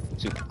 Like, I'm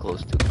super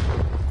close to it.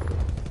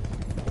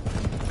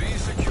 Be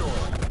secure.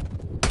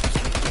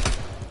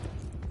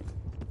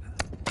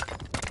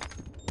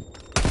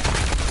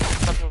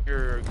 That's when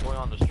you're going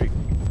on the street.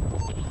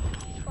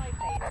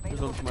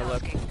 There's one to my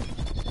left.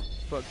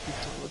 Fuck, keep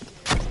going.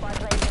 Spy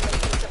plane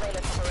commencing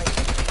surveillance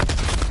operation.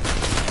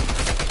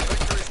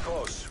 Victory's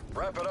close.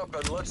 Wrap it up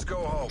and let's go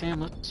home.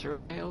 Damn, let's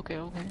okay.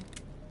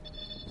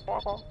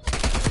 Oh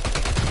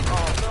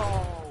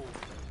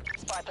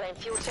Spy plane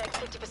fuel check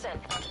 50%.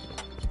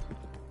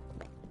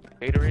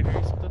 no! Gatorade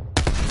or something?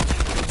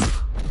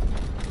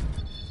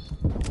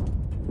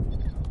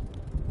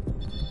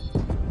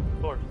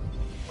 Door.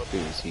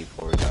 Dude,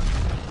 C4 got.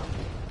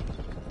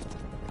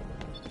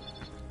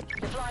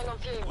 Deploying on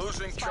fumes.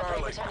 Losing Spy plane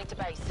Charlie. returning to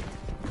base.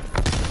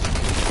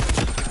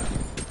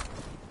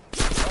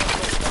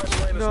 Hostile spy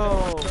plane No.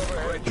 established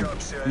overhead. Great job,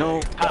 CIA. No.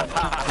 No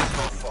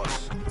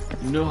fuss.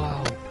 No!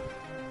 Oh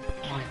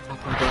my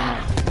fucking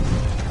god.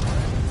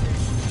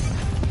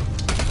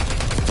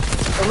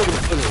 Oh, look at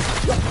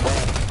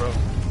this. Bro.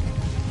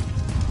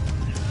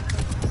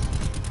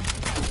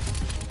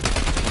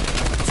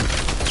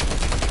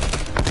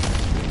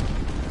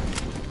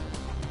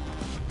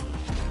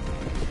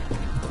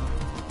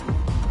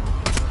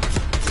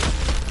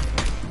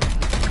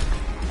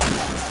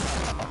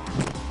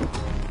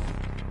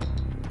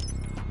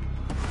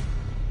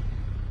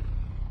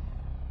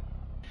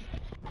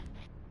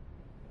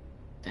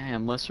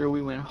 Damn, Lester,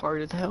 we went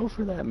hard as hell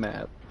for that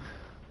map.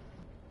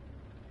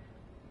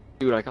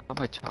 Dude, I got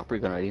my chopper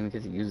gun, I didn't even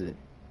get to use it.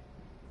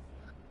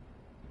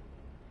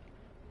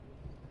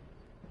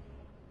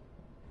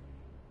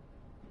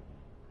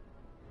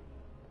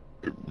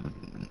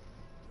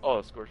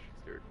 Oh, scorching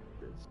skirt.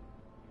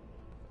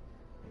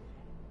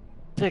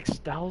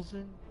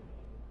 6,000?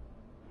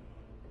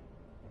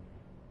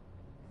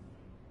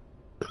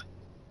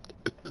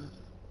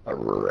 I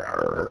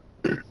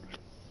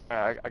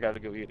gotta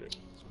go eat it.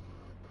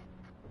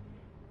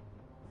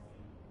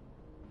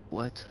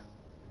 What?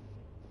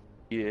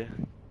 Yeah.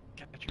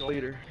 Catch you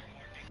later.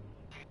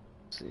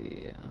 Let's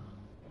see,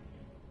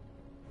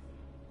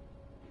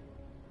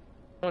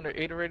 Under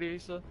 8 already,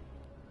 Asa?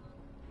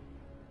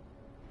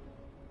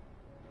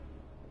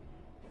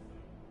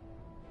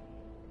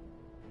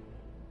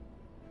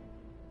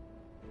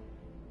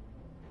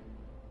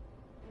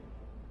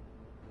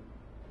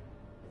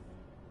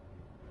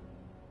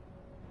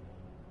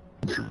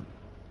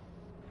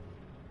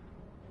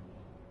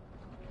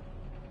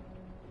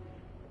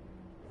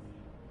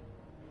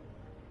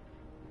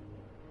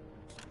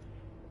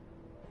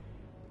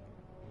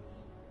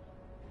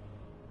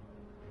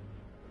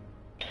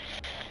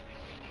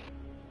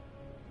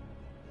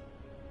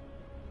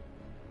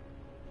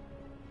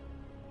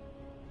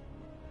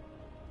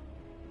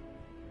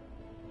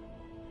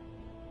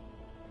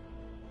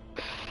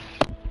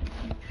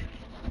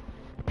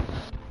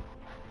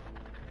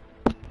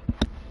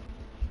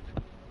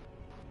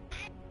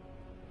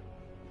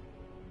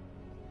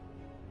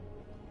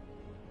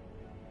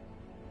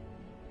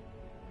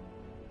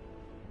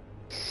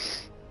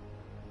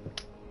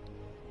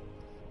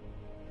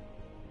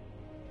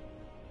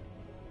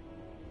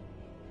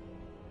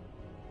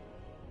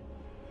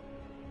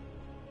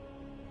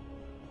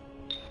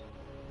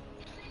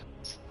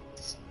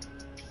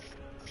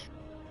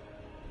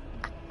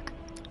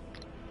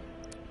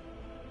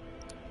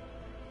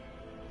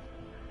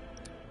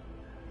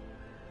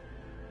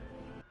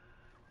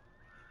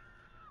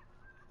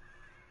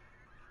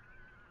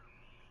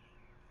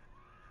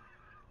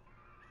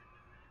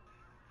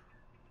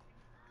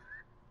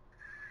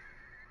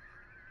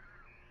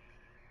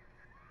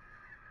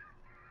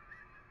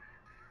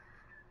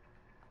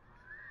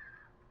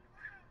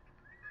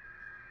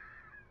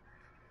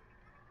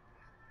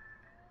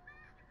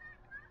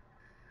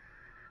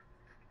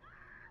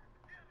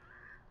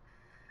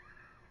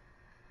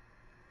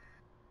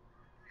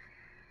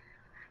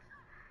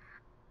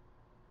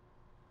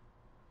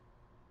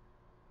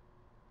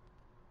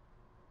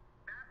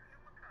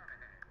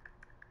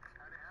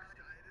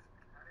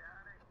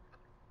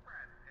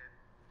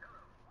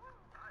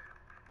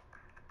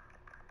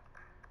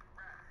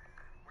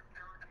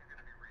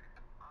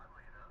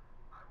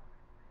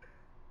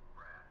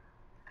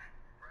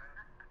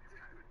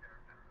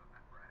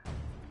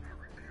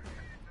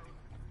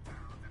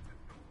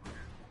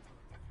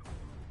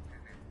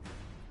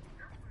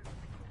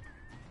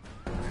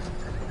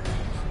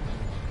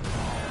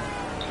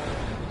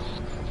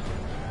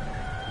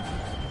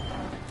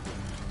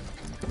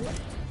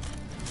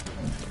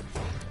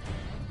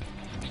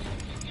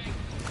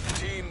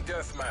 Team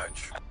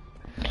deathmatch.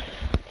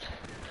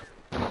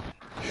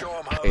 Show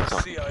them how Hey, the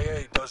Tom.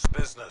 CIA does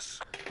business.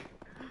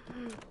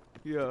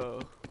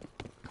 Yo.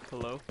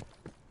 Hello?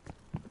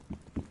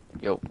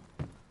 Yo,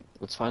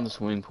 let's find the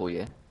swimming pool,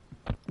 yeah?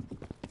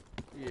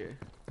 Yeah.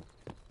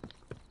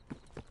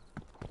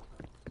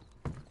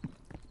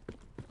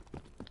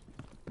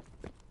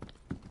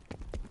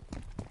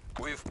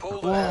 We've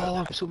pulled Whoa, ahead.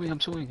 I'm swimming, I'm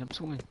swimming, I'm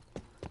swimming.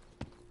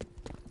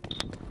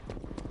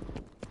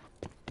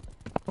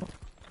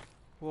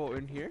 Whoa,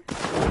 in here?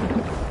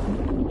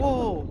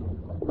 Whoa!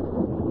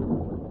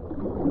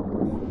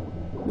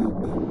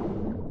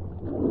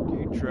 Do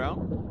you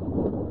drown?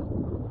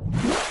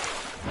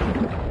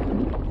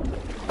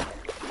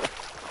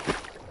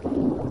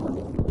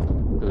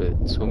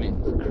 Good,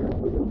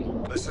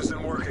 swimming. This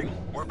isn't working.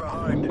 We're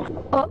behind.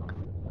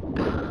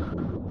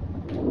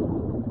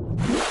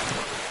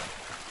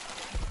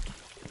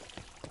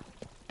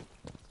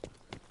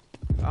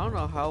 I don't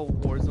know how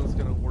Warzone's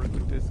gonna work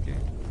with this game.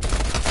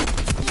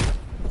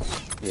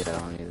 Yeah, I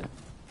don't either.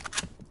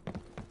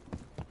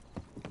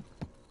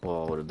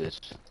 Whoa, what a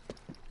bitch.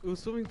 Ooh,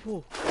 swimming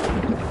pool.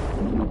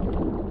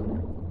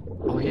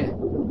 Oh yeah.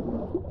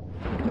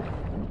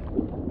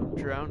 I'm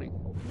drowning.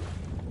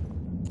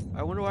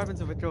 I wonder what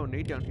happens if I throw a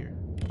nade down here.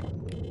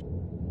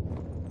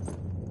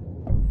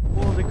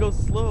 Whoa, they go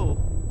slow.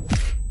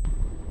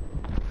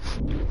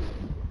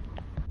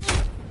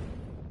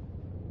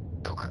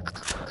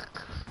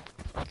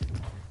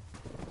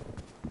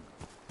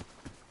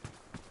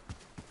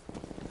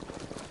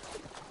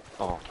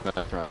 Oh,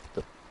 that's right.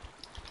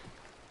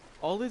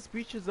 All this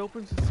beach is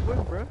open to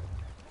swim, bruh.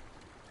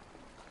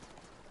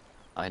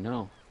 I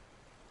know.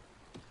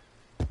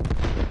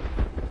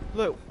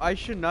 Look, I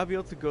should not be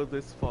able to go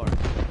this far. To the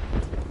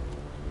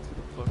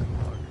fucking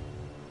water.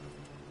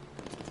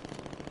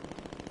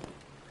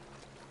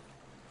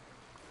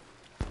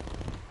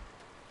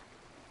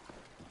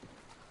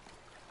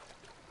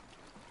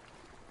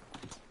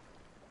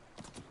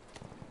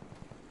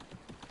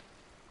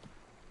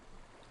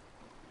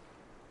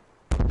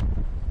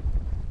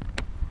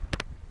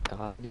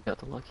 God, you got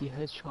the lucky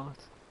headshot.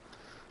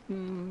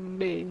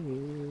 Big.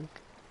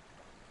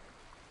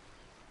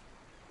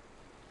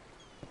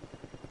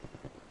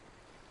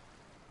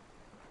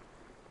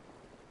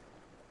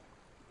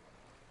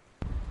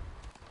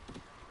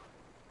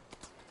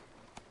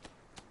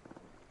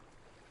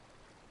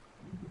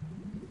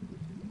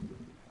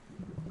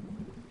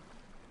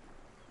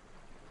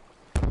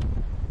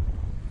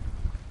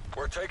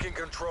 We're taking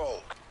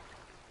control.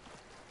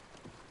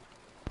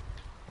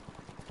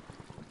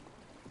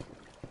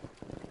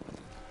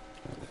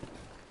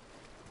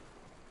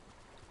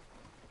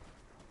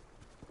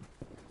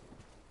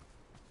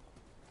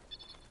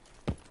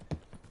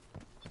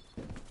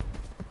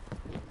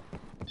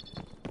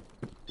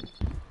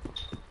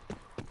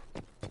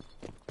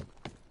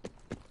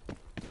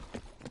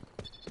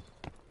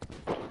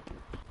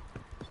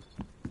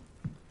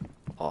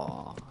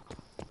 Aw.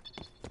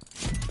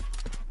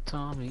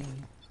 Tommy.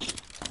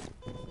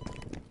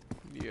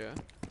 Yeah.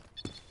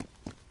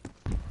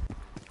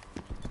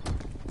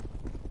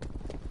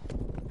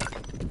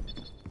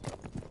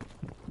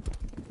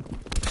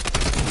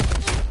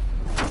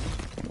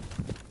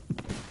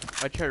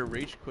 I tried to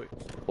rage quit,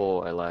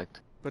 Oh, I lagged.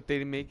 but they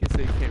didn't make it so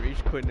you can't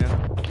rage quit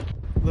now.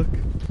 Look.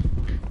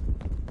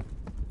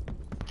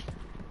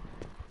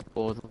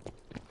 Oh,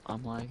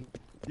 I'm lagging.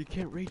 You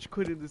can't rage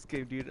quit in this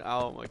game, dude.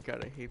 Oh my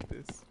god, I hate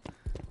this.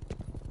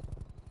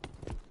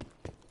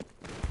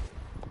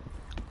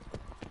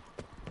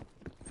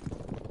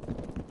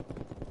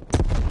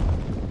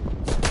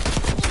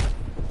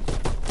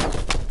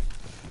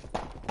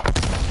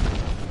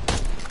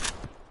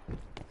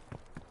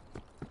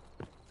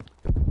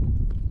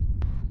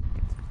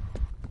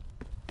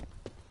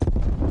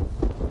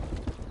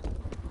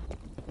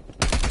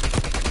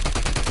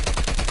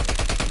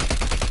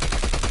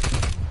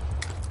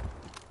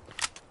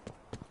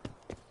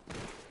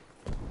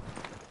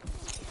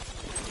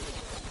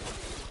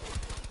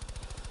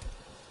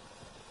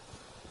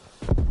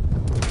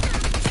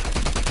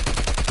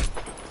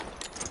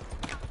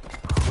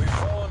 We've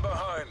fallen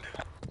behind.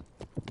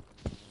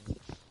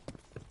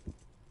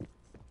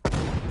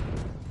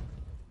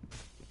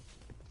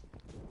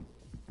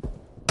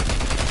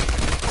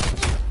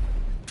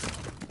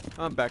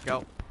 I'm back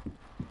out.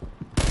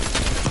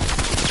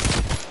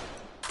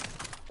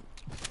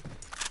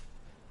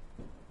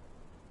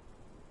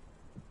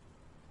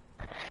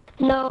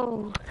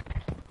 No.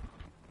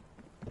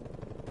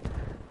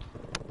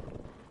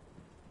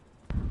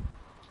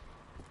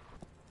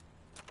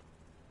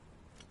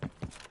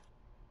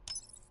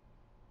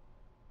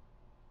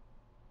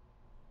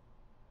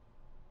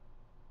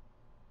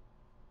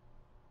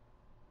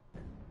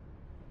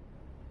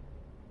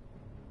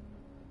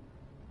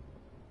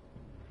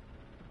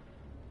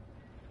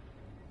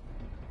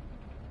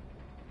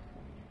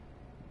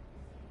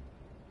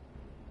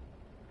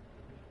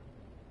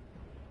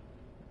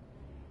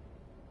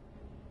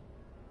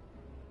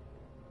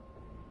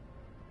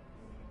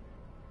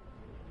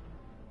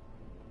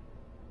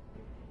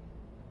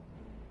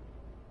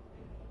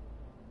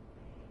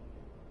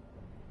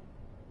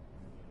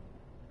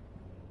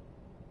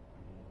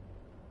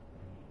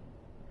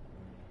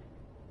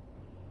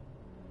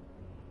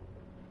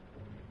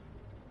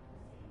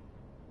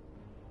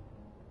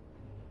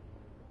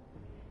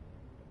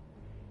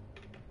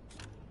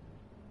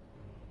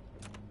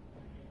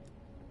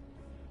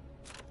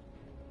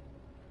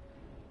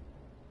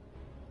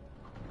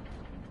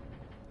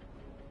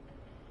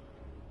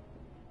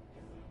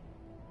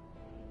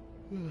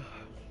 My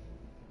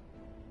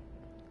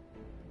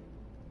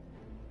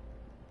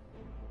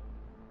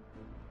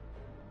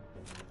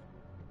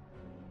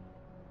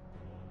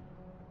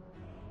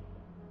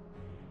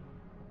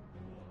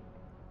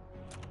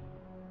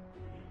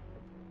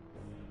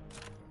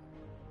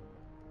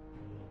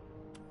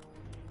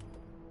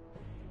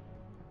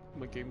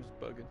game's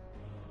bugging.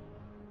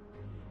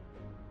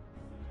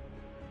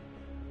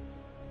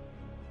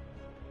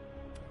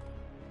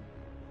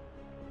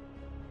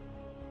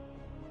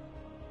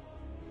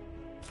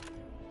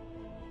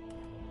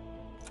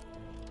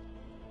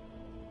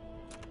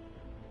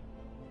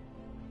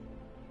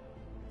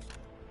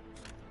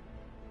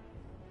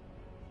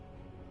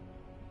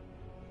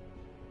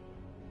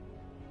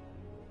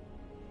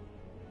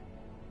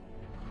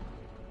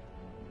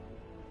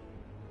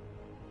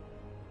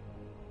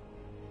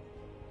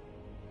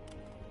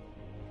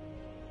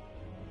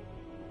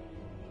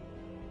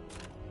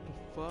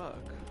 Fuck.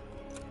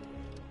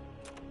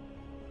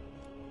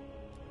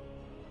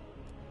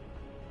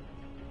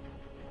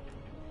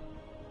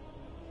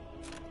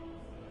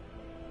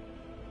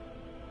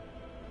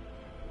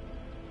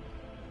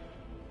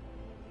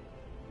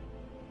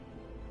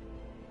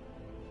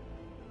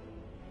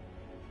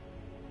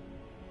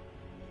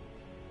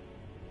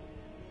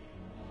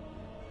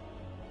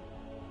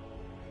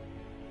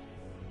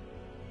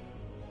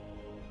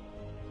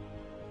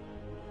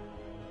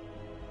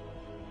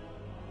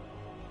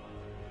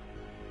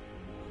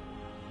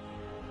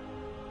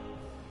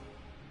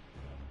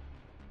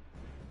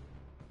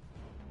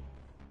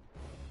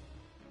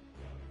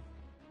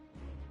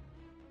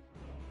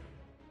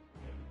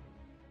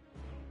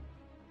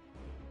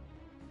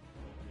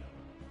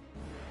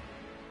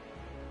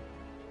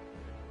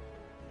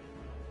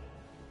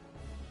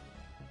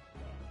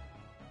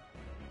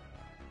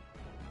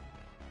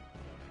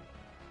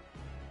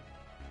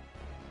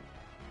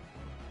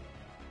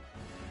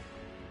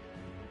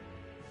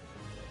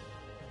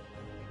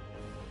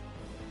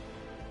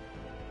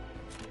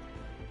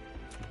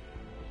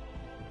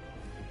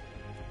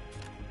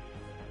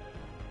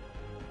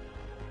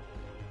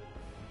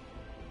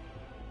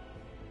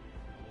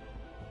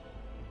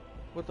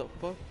 What the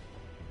fuck?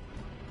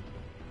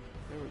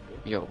 There we go.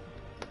 Yo. Are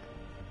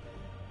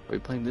we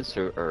playing this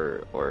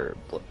or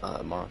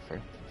Modern Warfare?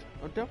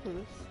 I'm down for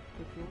this.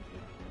 If you want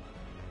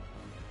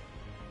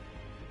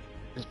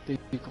to. This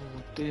big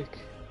old dick.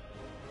 Did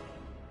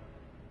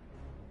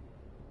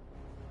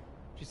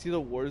you see the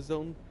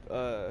Warzone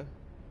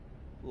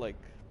like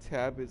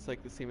tab? It's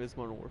like the same as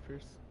Modern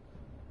Warfare's.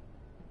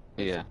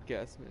 Yeah.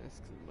 Gas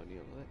masks and money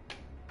on that.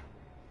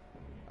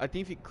 I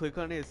think if you click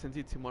on it, it sends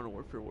you to Modern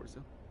Warfare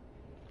Warzone.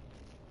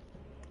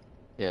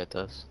 Yeah, it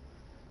does.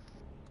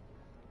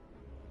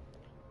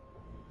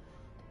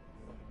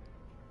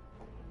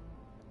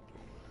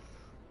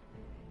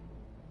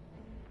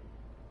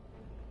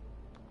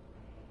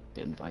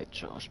 Invite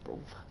Josh, bro.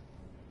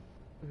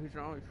 He's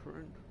not my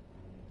friend.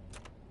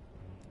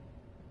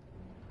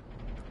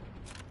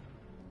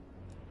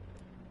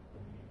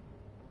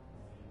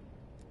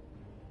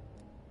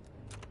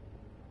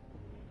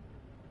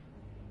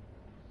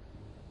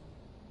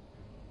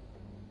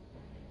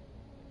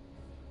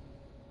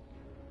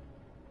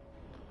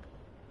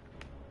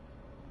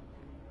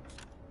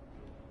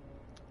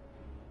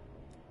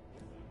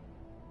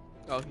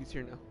 Oh, he's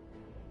here now.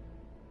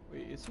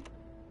 Wait, is he?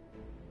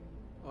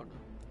 Oh no.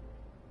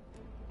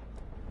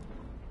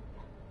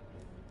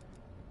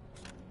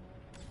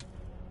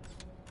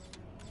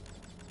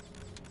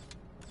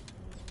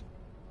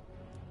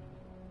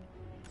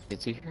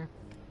 Is he here?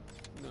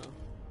 No.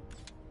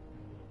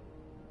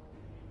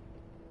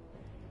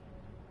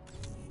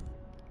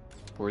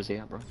 Where's he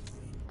at, bro?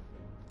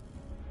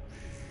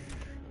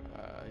 I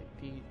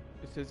think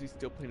it says he's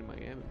still playing in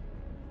Miami.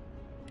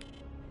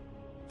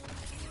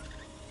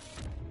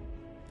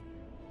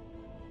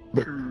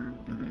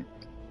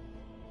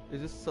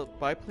 Is this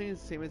biplane the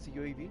same as the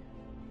UAV?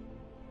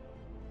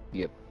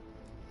 Yep.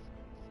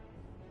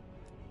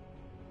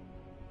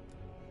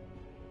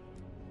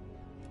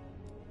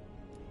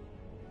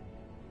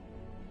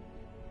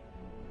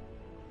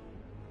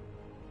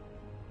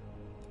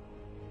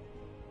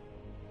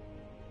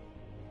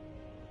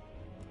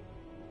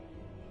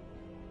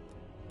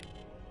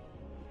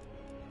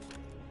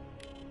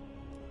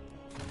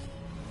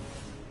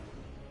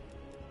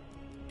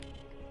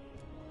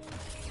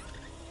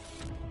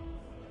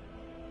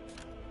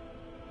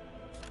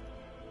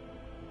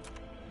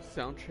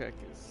 Soundtrack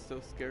is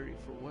so scary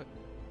for what?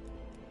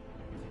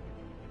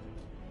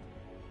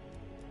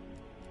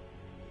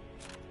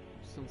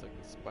 Sounds like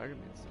a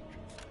Spider-Man soundtrack.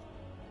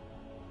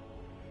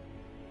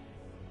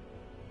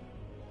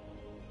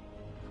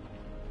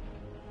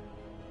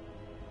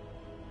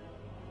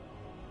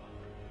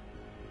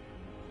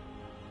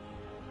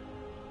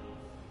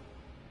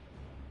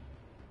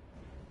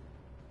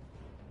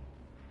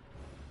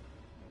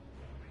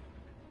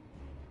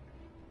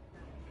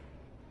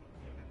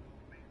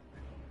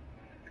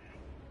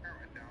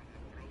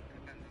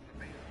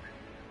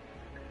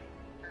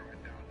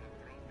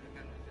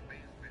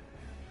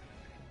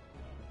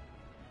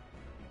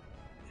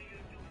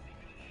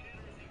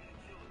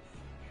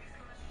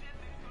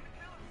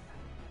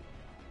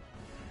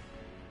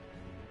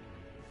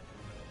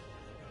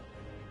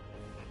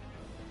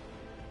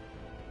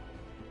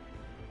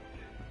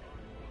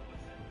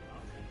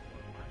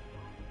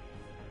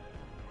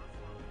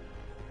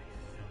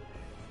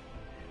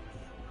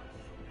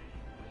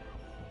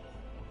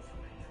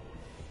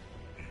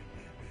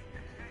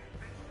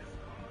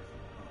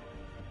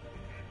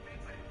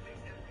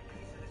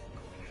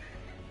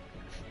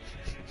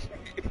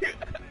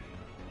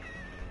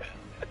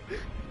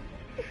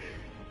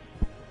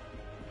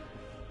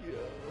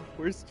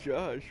 Where's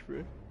Josh,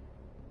 bro?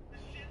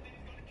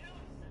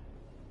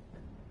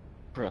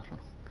 Bro.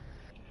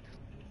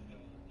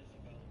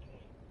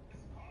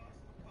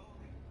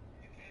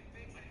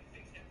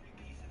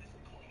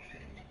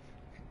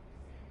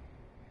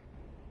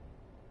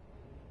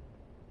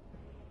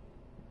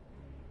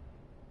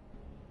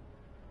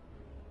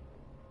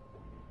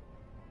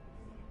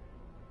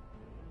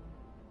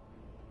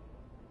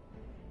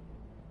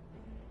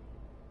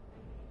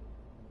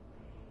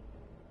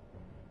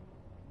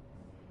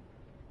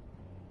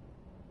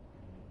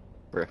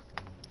 Bro.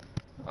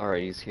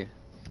 Alright, he's here.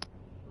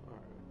 Alright.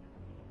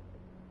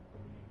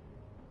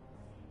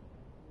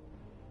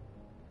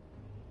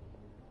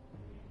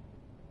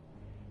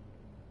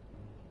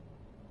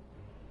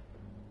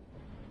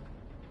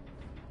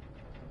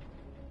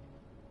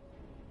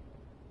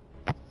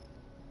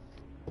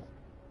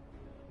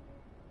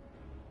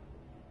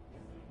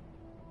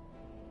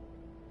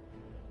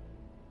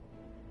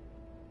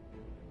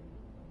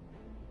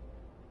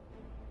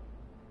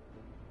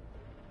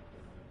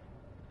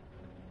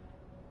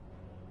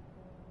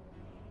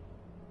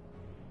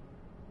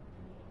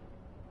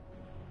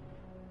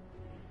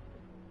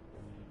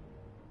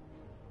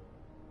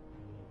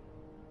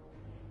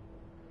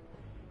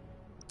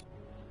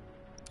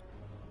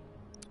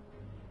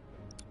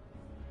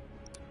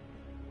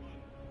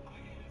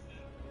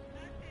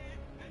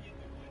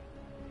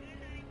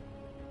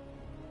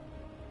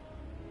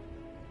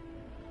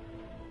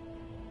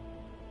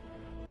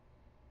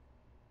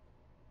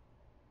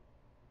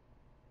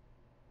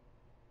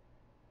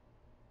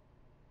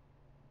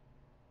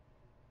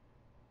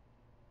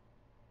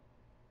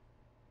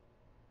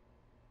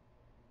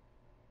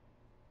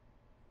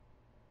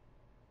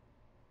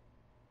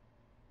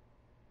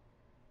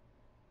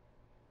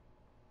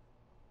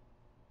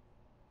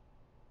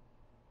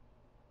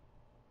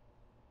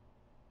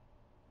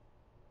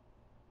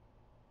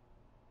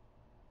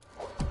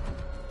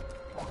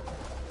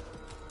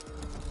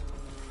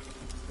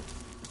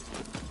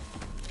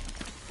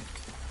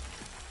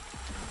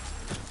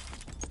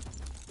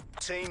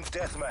 Team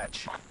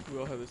deathmatch. We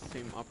all have the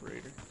same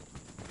operator.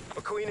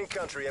 McQueen and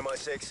Country,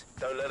 MI6.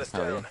 Don't let us Oh,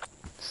 down.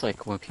 yeah. It's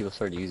like when people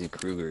started using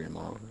Kruger in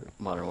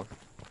Modern Warfare.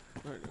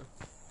 I don't know.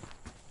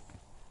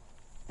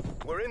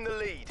 We're in the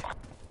lead.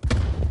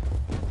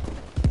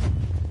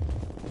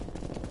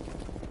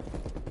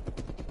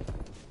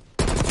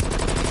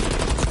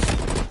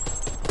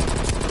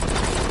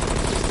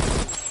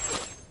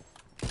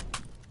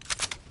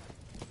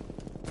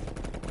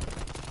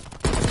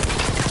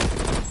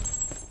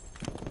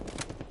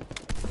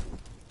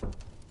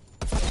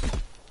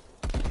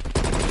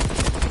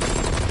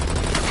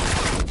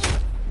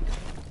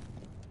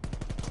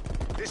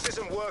 This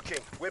isn't working.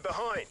 We're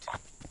behind.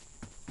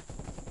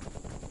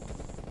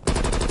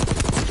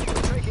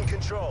 We're taking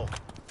control.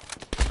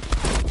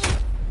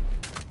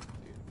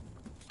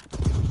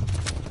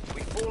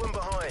 We've fallen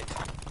behind.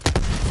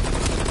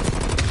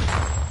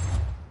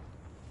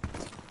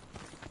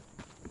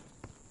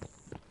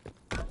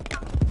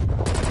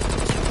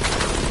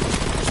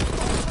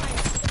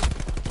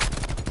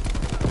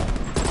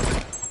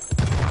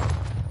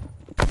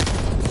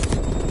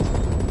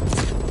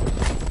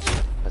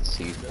 Let's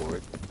see for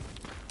it.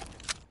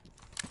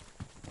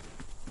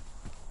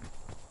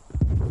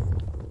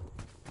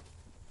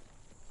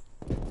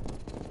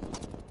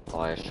 Oh,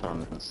 I shot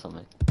him in the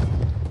stomach.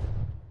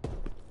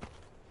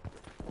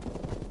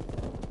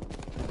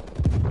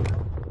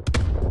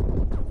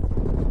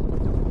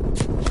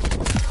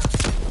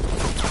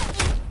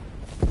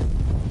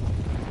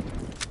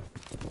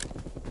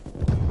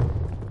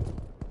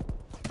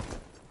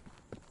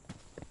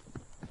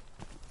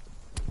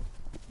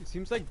 It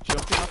seems like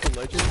jumping off the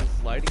ledges and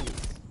sliding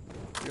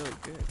is really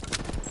good.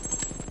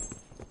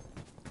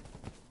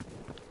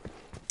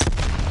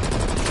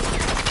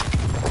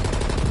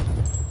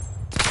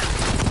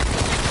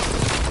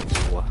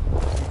 Wow.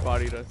 He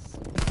bodied us.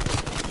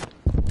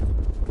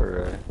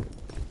 For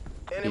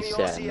Enemy He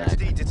sat in that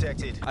RCXD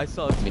detected. I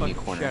saw his mini fucking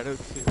corner. shadow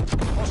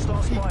too.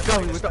 Hostile spy Keep plane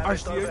going with the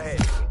established RCX.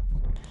 overhead.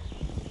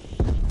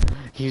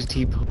 he was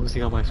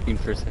T-posing on my screen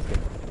for a second.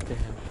 Damn.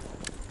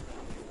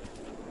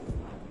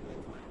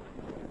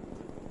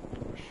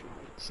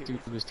 This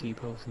dude was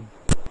T-posing.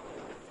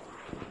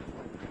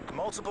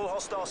 Multiple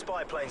hostile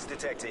spy planes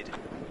detected.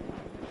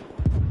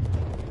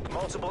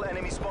 Multiple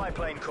enemy spy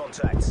plane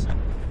contacts.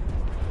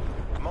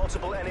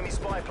 Multiple enemy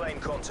spy plane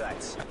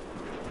contacts.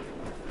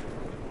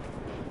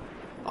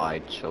 I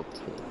choked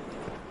it.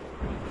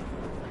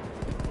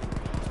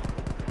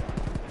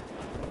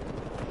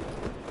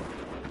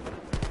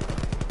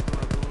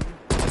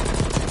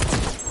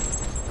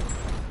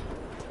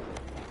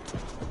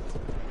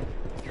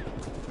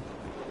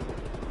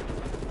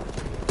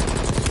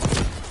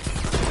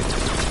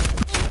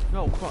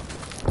 No, fuck.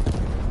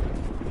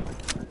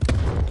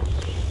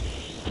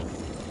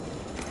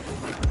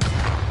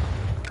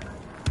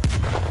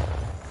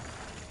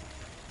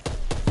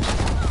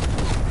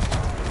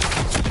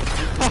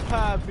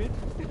 Haha, bitch.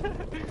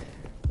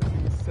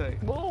 Say.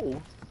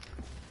 Whoa!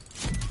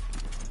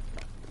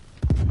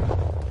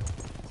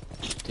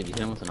 Did you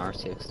hit him with an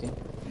R60?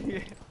 Yeah.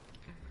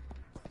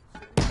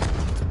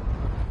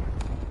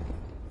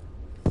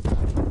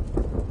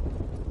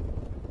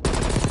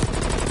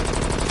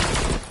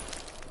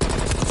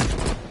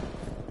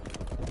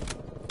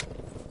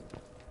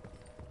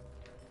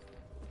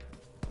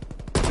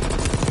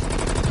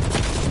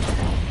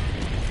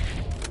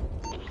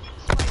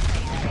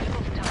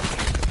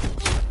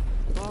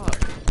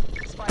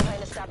 Spy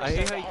plane established I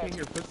hate how you overhead. can't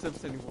hear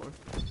footsteps anymore.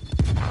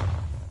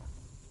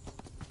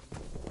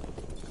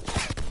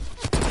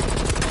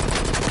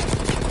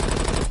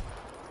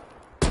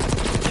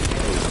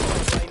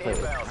 Plane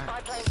inbound.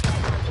 Spy plane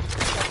flight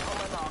plan on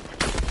my mark.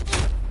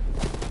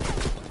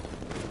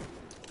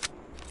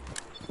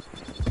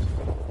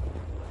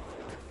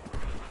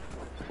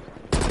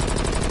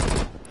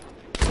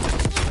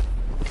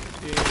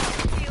 Yeah.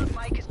 Field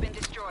mic has been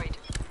destroyed.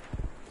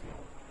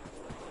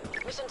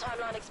 Mission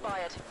timeline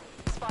expired.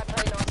 Spy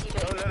plane Don't RTV.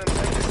 let them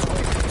take this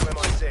away from you,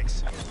 MI6.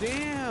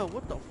 Damn,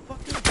 what the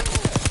fuck is that?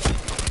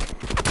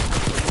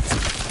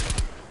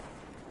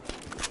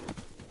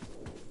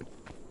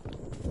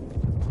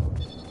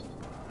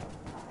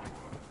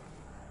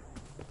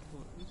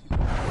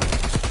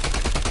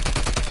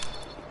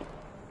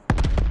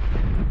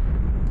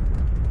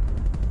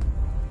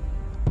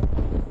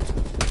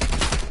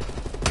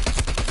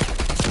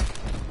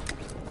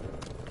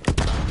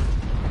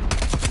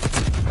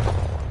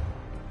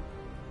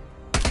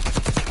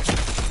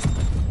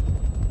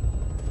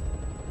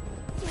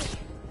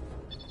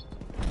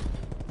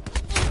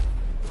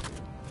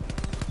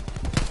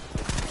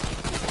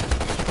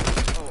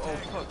 Oh,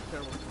 fuck,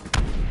 terrible.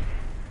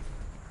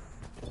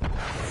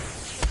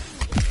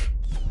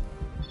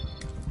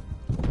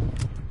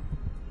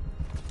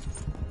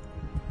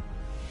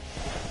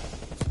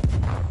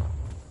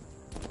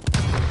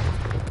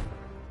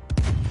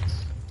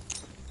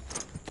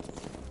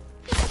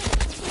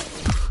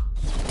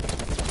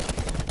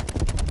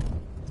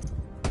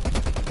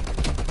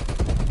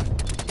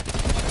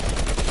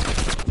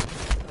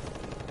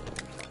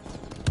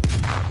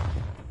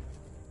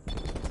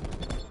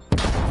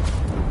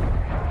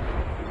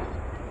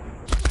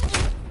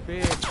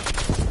 Bitch.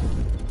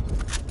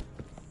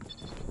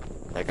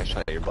 Like I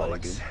shot your body,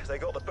 dude. Bollocks, they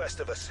got the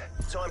best of us.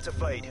 Time to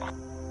fade.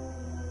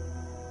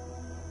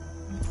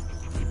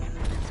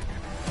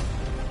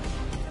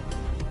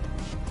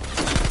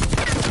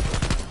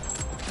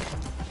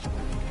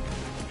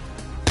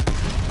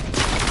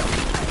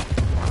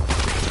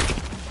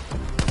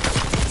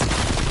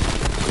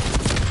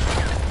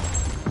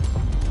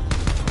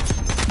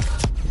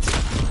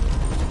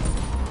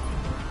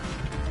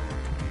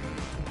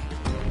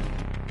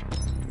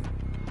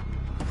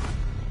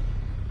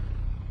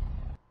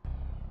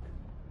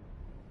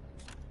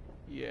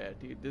 Yeah,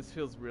 dude, this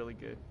feels really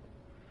good.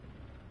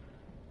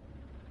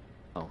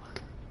 Oh.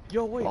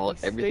 Yo, wait, All, we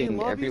stay in everything,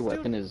 lobbies, every dude?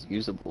 weapon is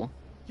usable.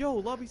 Yo,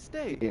 lobby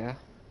stay. Yeah.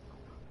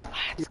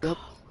 Let's go.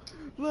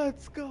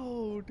 Let's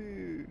go,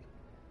 dude.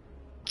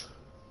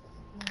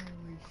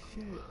 Holy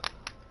shit.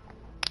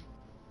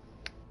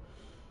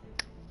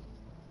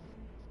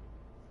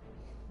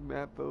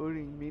 Map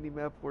voting, mini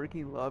map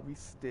working, lobby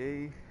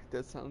stay.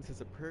 That sounds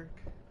as a perk.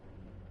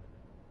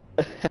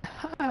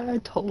 I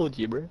told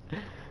you, bro.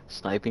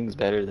 Sniping's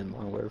better than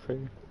Modern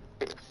Warfare.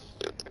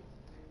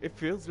 It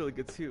feels really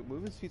good too.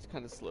 Movement speed's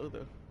kind of slow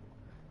though.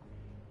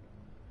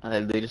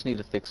 They just need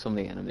to fix some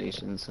of the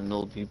animations and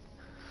it'll be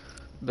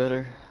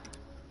better.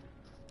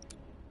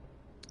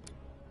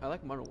 I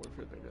like Modern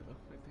Warfare better though,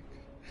 I think.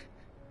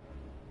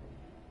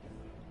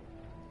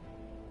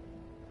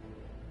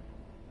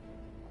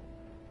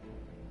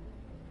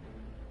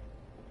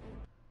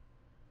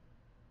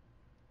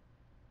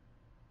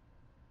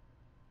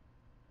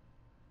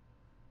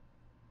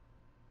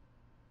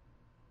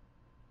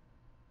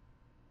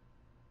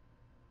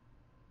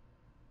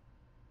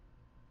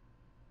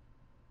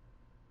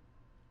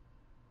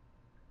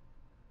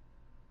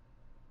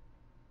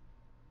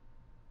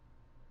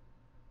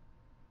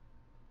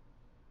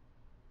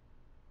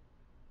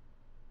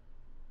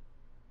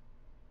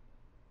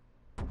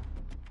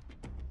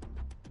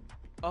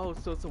 Oh,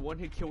 so it's a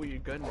one-hit kill with your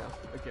gun now,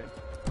 again.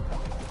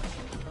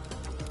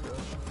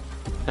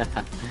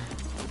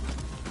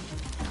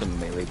 Some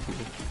melee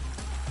people.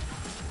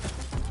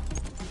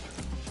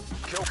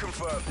 Kill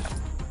confirmed.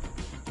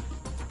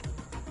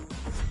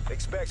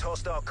 Expect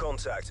hostile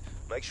contact.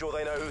 Make sure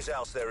they know whose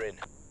house they're in.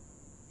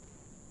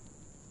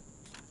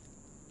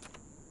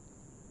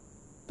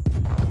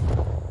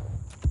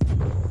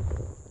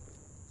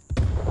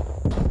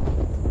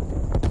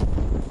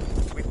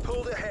 We've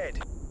pulled ahead.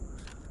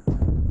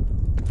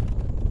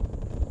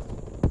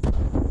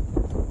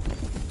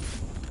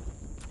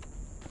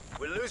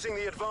 We're losing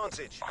the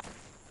advantage.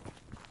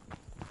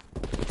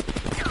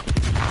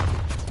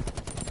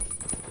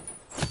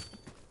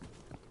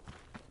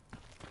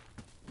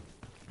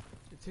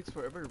 It takes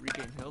forever to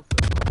regain health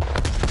though.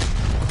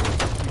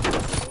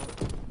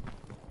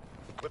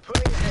 We're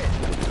pulling ahead.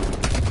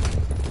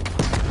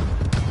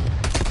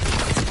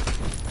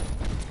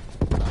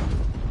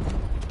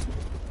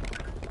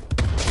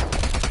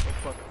 Oh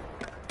fuck.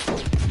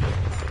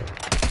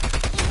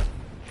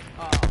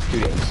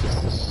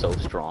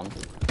 strong.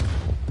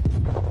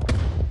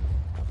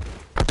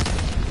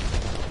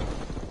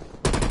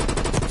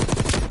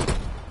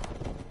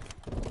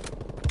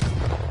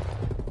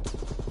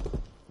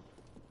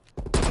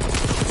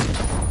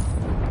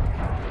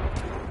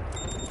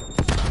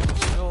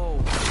 No.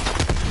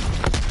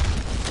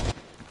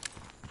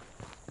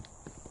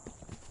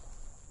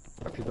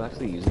 Are people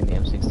actually using the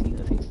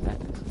M16? I think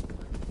that is.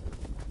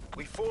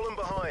 We've fallen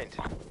behind.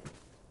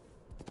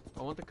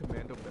 I want the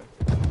commando back.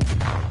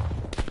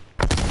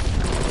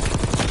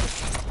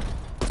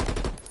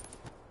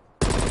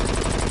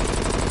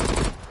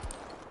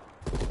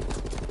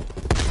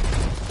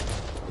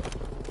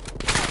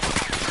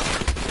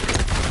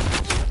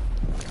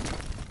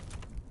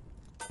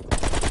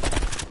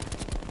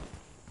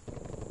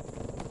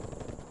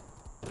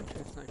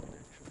 Actually, it's not an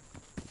actual.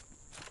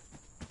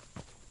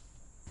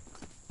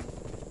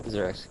 Is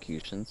there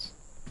executions?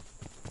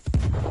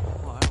 Oh,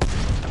 I don't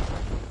know.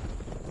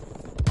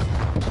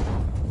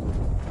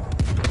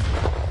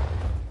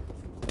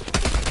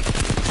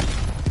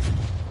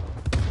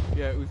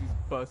 Yeah, Uzi's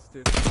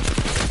busted.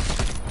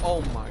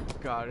 Oh my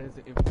god, it has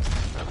an infinite.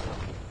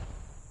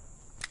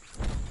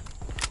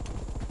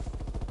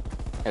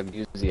 I've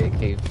used the AK.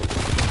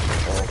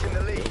 Taking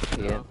the lead.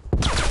 Yeah,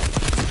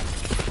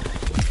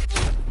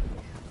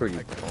 pretty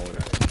I can't. cold.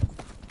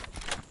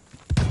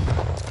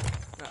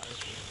 Nah, let's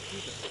do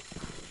that.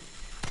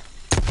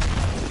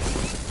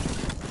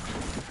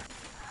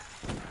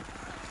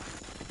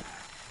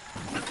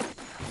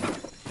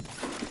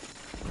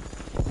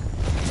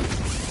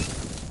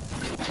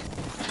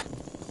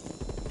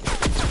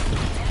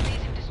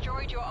 Enemies have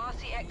destroyed your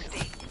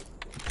RCXD.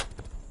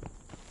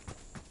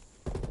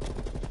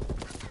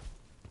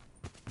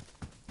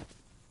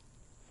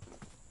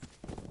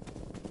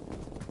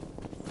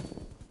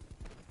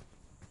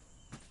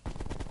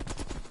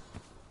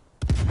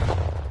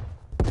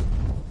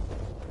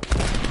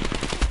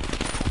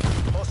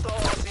 Hostile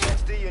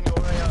RCXD in your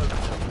AO.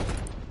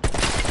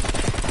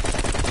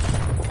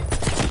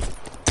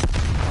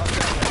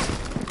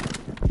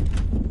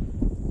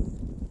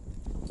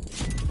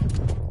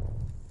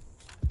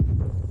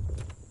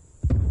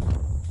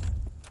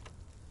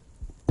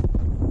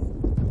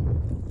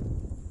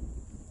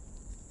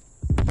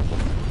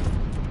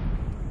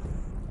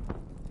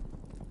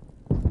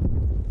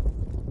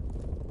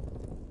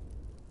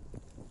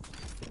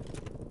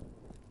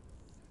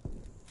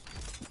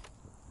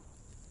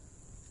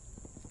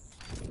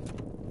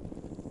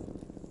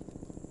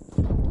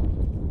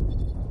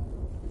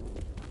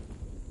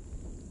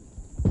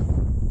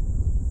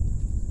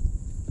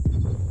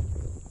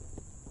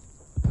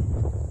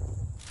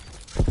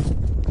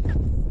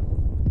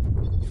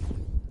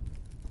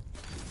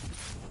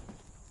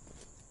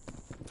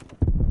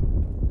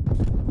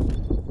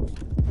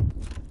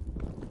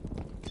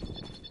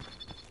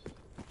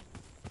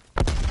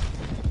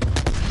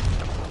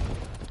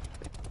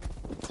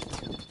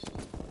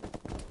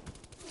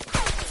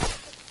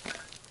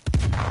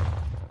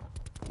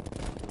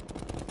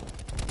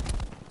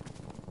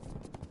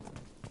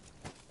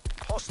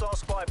 Hostile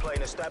spy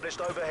plane established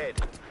overhead.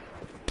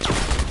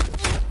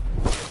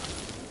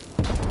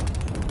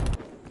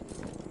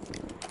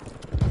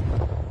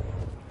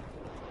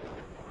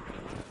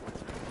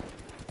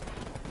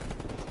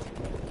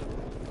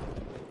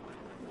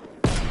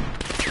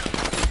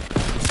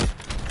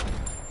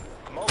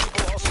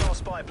 Multiple hostile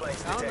spy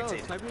planes I don't know,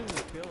 detected. sniping is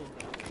a kill.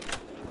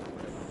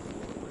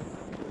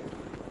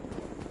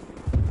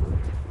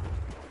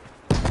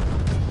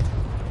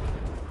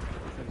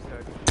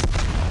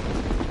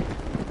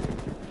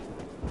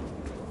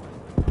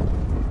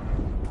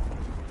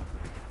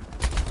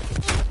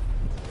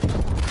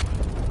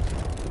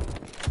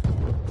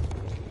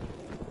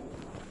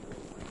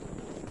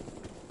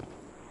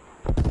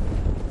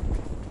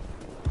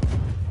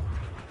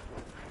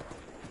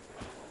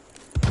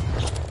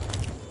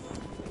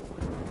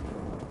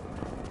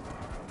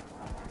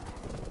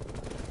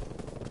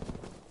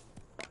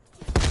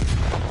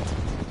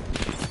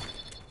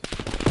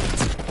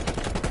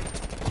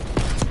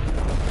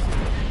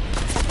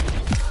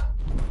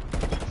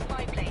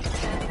 Spy plane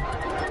standing by.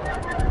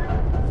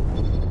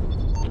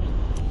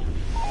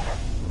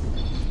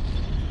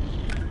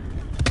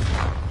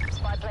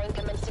 Spy plane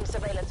commencing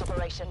surveillance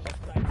operation.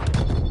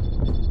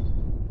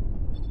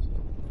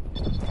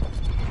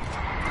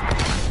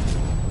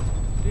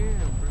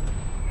 Damn, bro.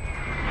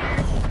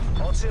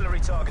 Artillery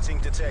targeting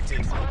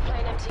detected. Spy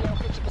plane MTL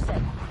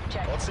 50%.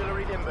 Check.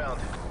 Artillery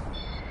inbound.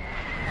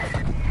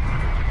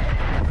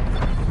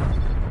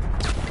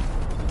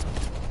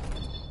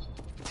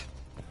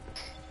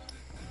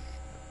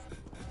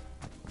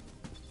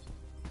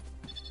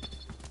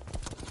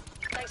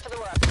 Thanks for the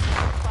work.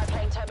 Spy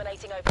plane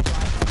terminating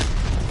overdrive.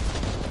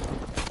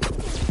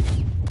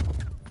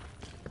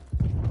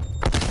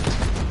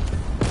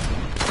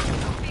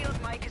 Field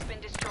mic has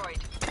been destroyed.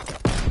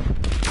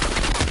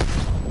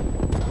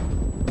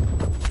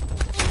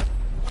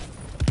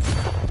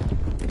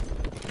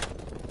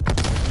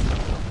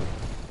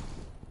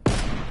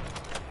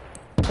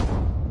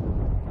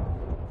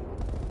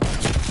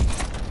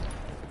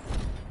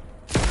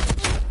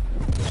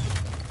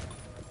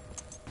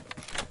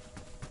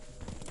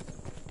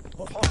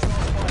 Hostile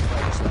spy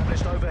plane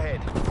established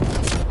overhead.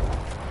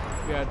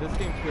 Yeah, this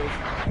game feels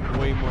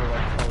way more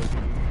like Call of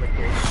Duty, like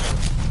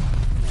Ghost.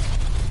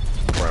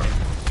 Right.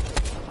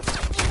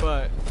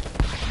 But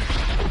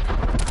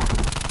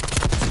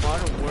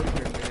Modern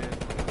Warfare, man.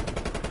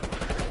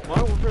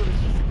 Modern Warfare is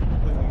just a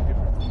completely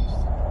different beast.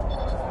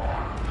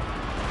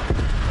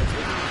 Like,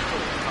 this is so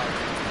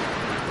toxic.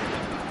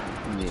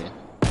 Yeah.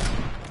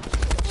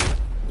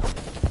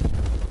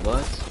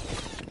 What?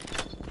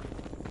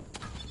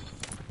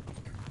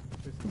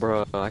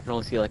 Bro, I can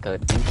only see like a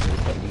inch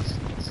that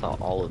he saw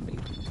all of me.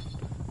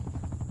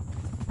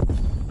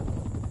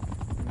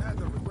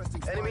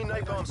 Enemy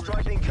napalm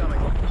strike incoming.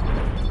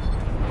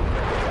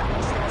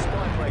 Hostile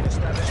spy plane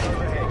established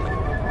overhead.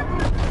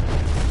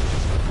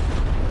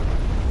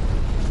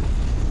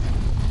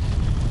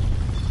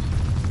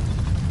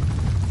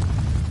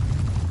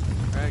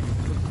 Alright, you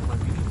look for my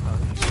medium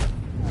pouch.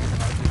 I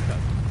just got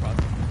some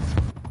processes.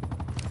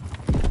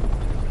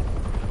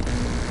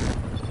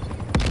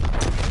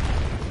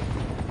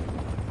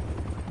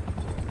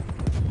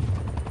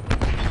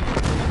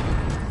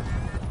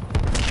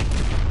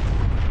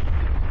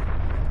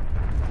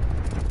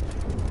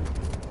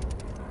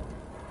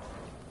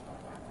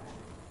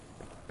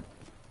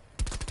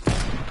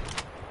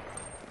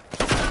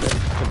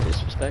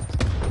 Disrespect?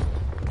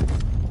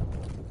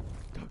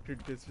 Dr.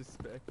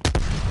 Disrespect.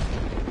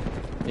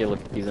 Yeah, look,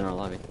 he's in our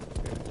lobby.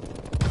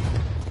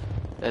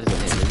 That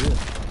isn't him, is it?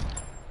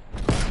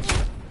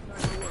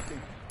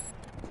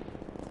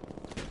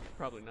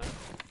 Probably not.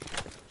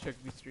 Check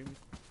if he's streaming.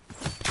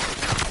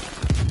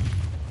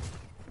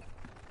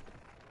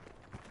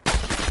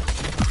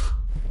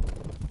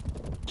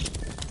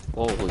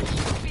 Whoa,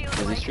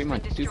 does he stream on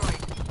YouTube?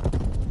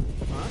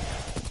 Huh?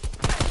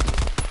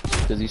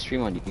 Does he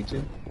stream on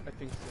YouTube? I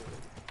think so.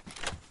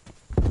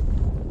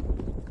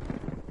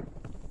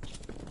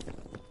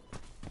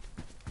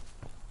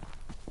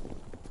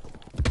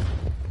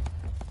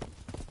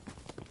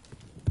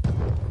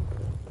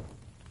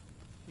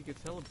 You could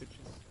tell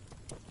bitches.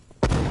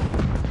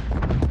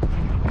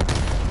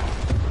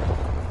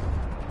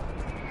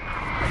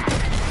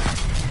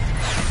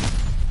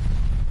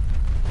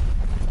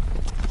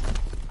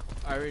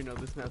 I already know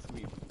this map's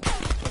gonna be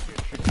fucking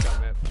a trick shot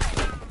map.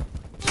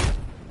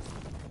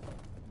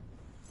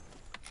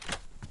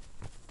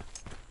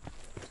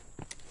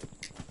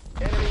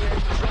 Enemy air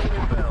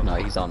patrol inbound. No,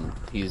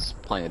 he's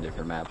playing a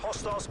different map.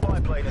 Hostile spy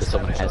plane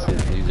Someone established has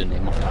his overhead.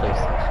 username on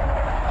PlayStation.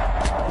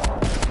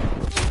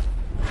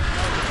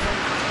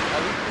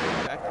 At least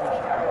you're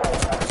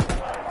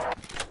Activision.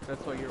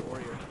 That's why you're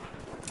Oreo.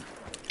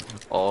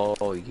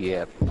 Oh,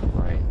 yeah,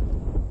 right.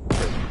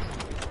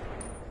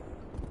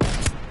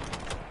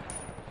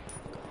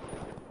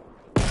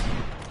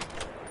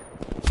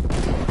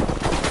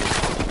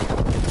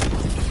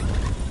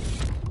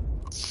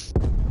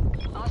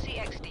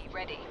 RCXD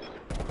ready.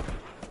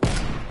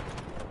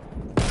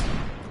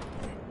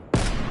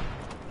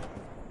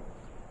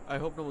 I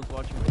hope no one's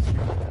watching my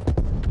stream.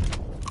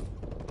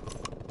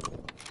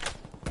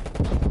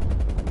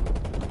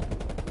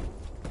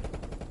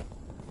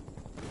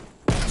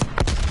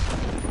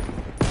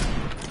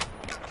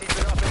 Keep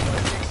it up,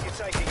 MI6,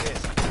 you're taking this.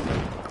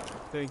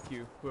 Thank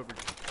you, whoever.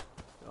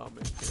 Oh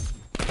man.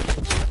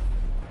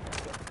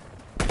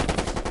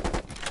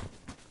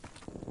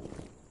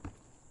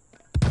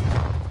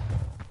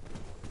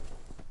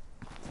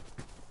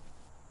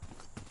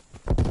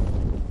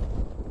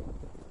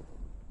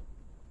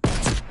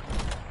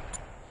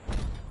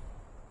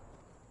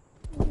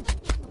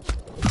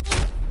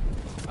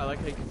 I like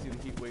how you can see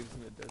the heat waves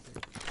in the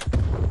desert.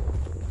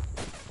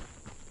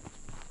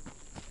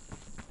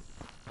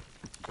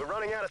 We're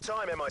running out of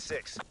time,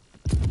 MI6.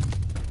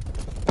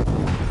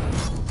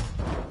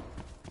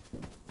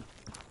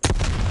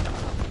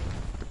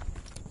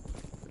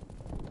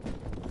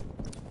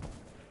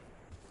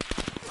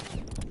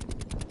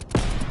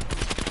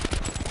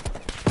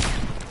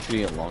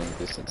 Shooting at long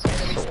distance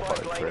is Enemy so spy hard,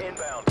 plane bro.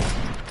 inbound.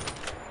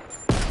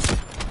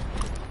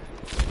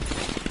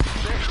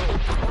 Central,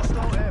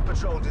 hostile air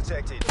patrol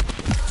detected.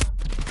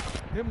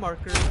 Hit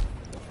marker. Hit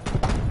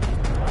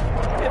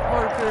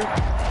marker.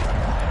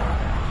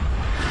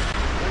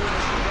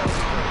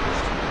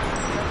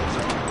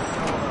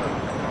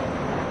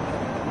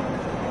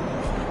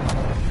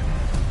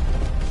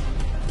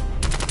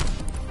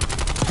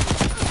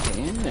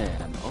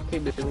 Damn, okay,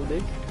 Pickle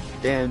Dick.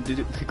 Damn,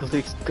 dude, Pickle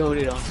Dick's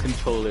goated on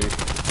controller.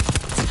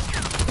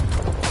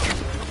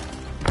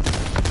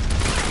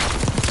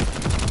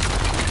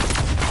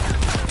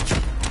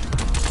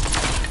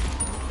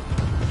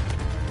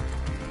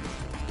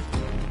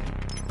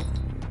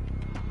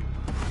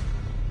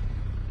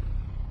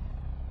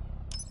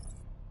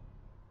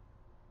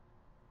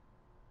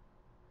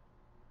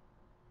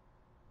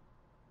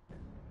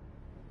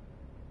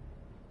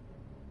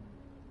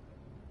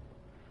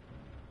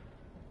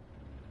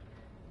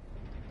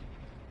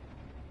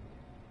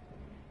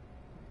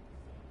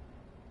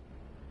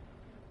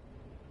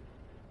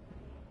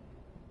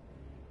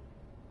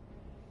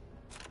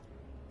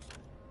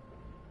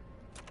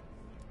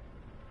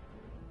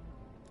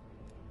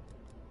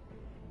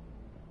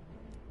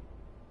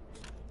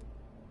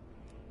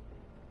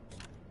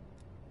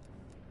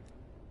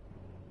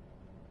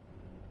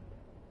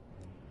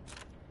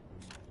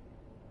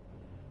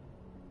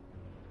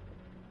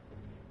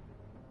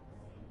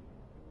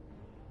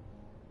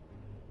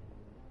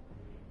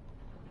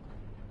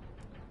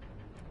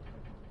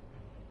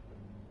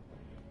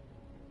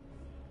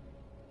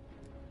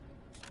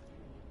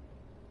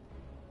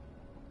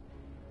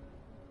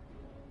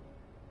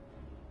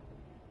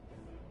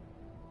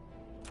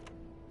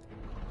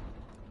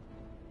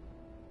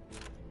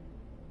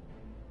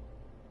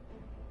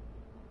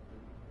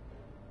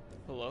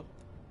 Hello?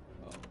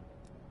 Oh.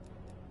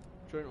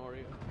 Join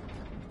Oreo.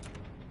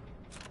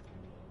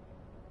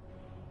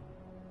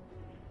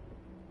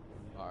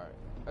 Alright.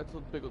 I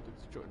told Big Ol' Dick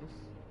to join us.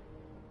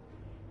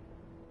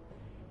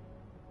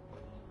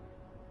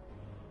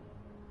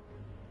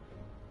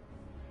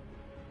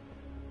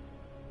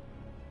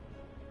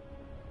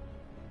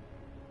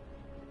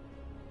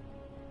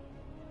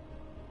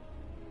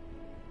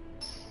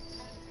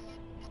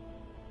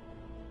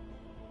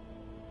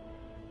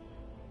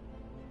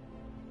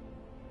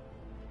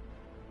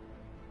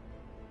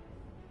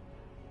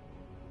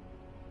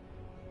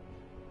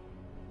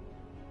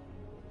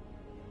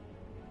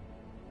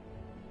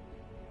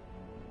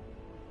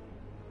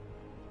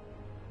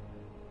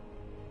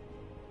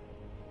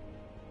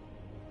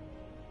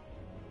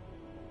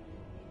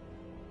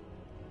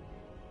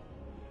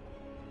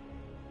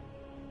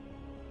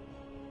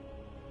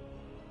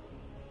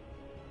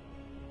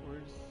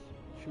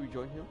 Should we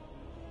join him?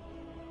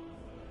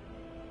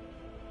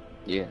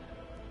 Yeah.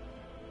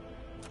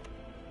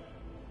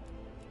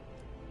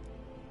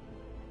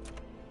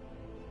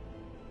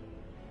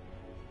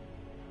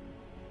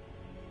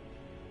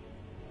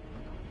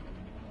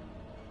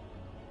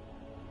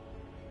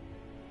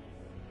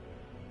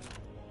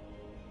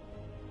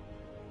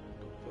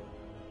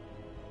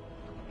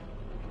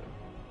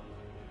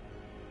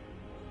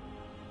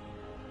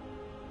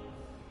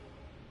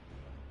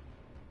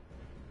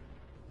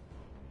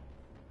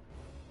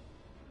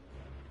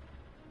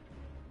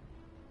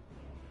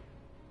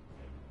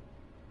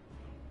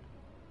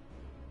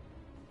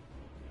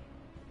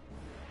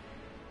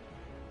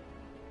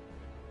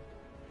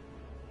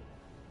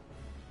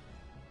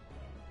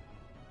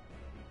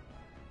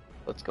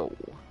 Let's go.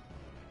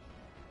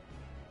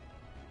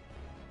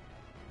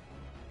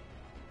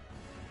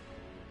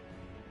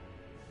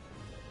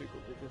 Big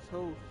Ol' Dick is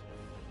host.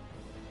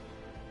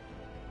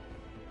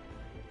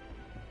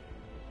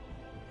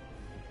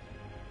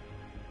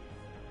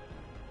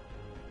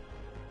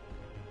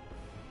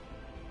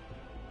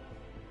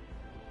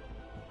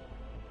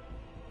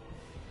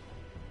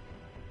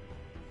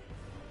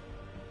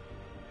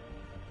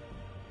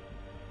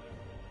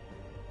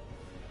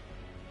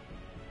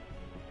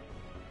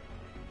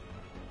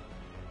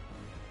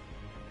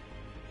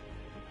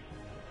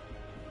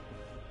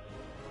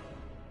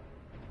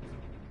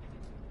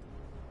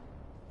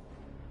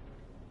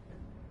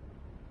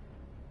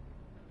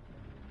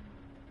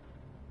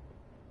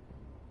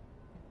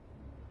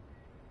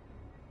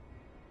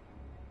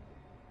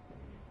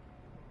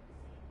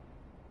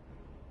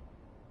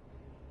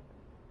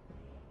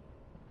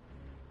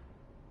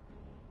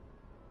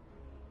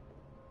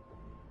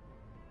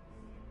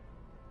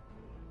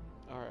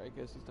 Alright, I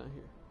guess he's not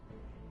here.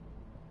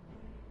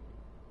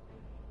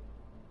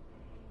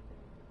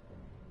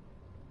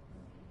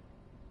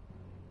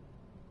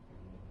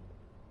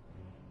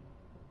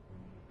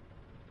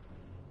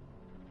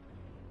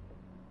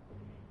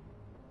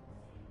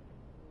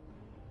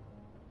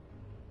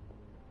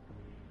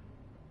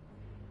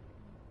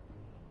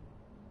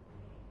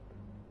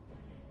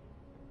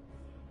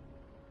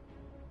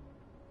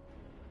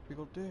 Big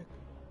Ol' Dick.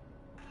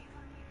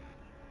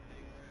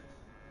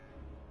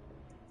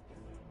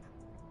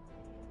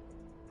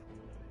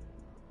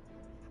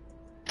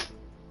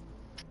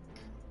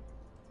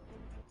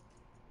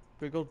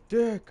 Big Ol'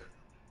 Dick.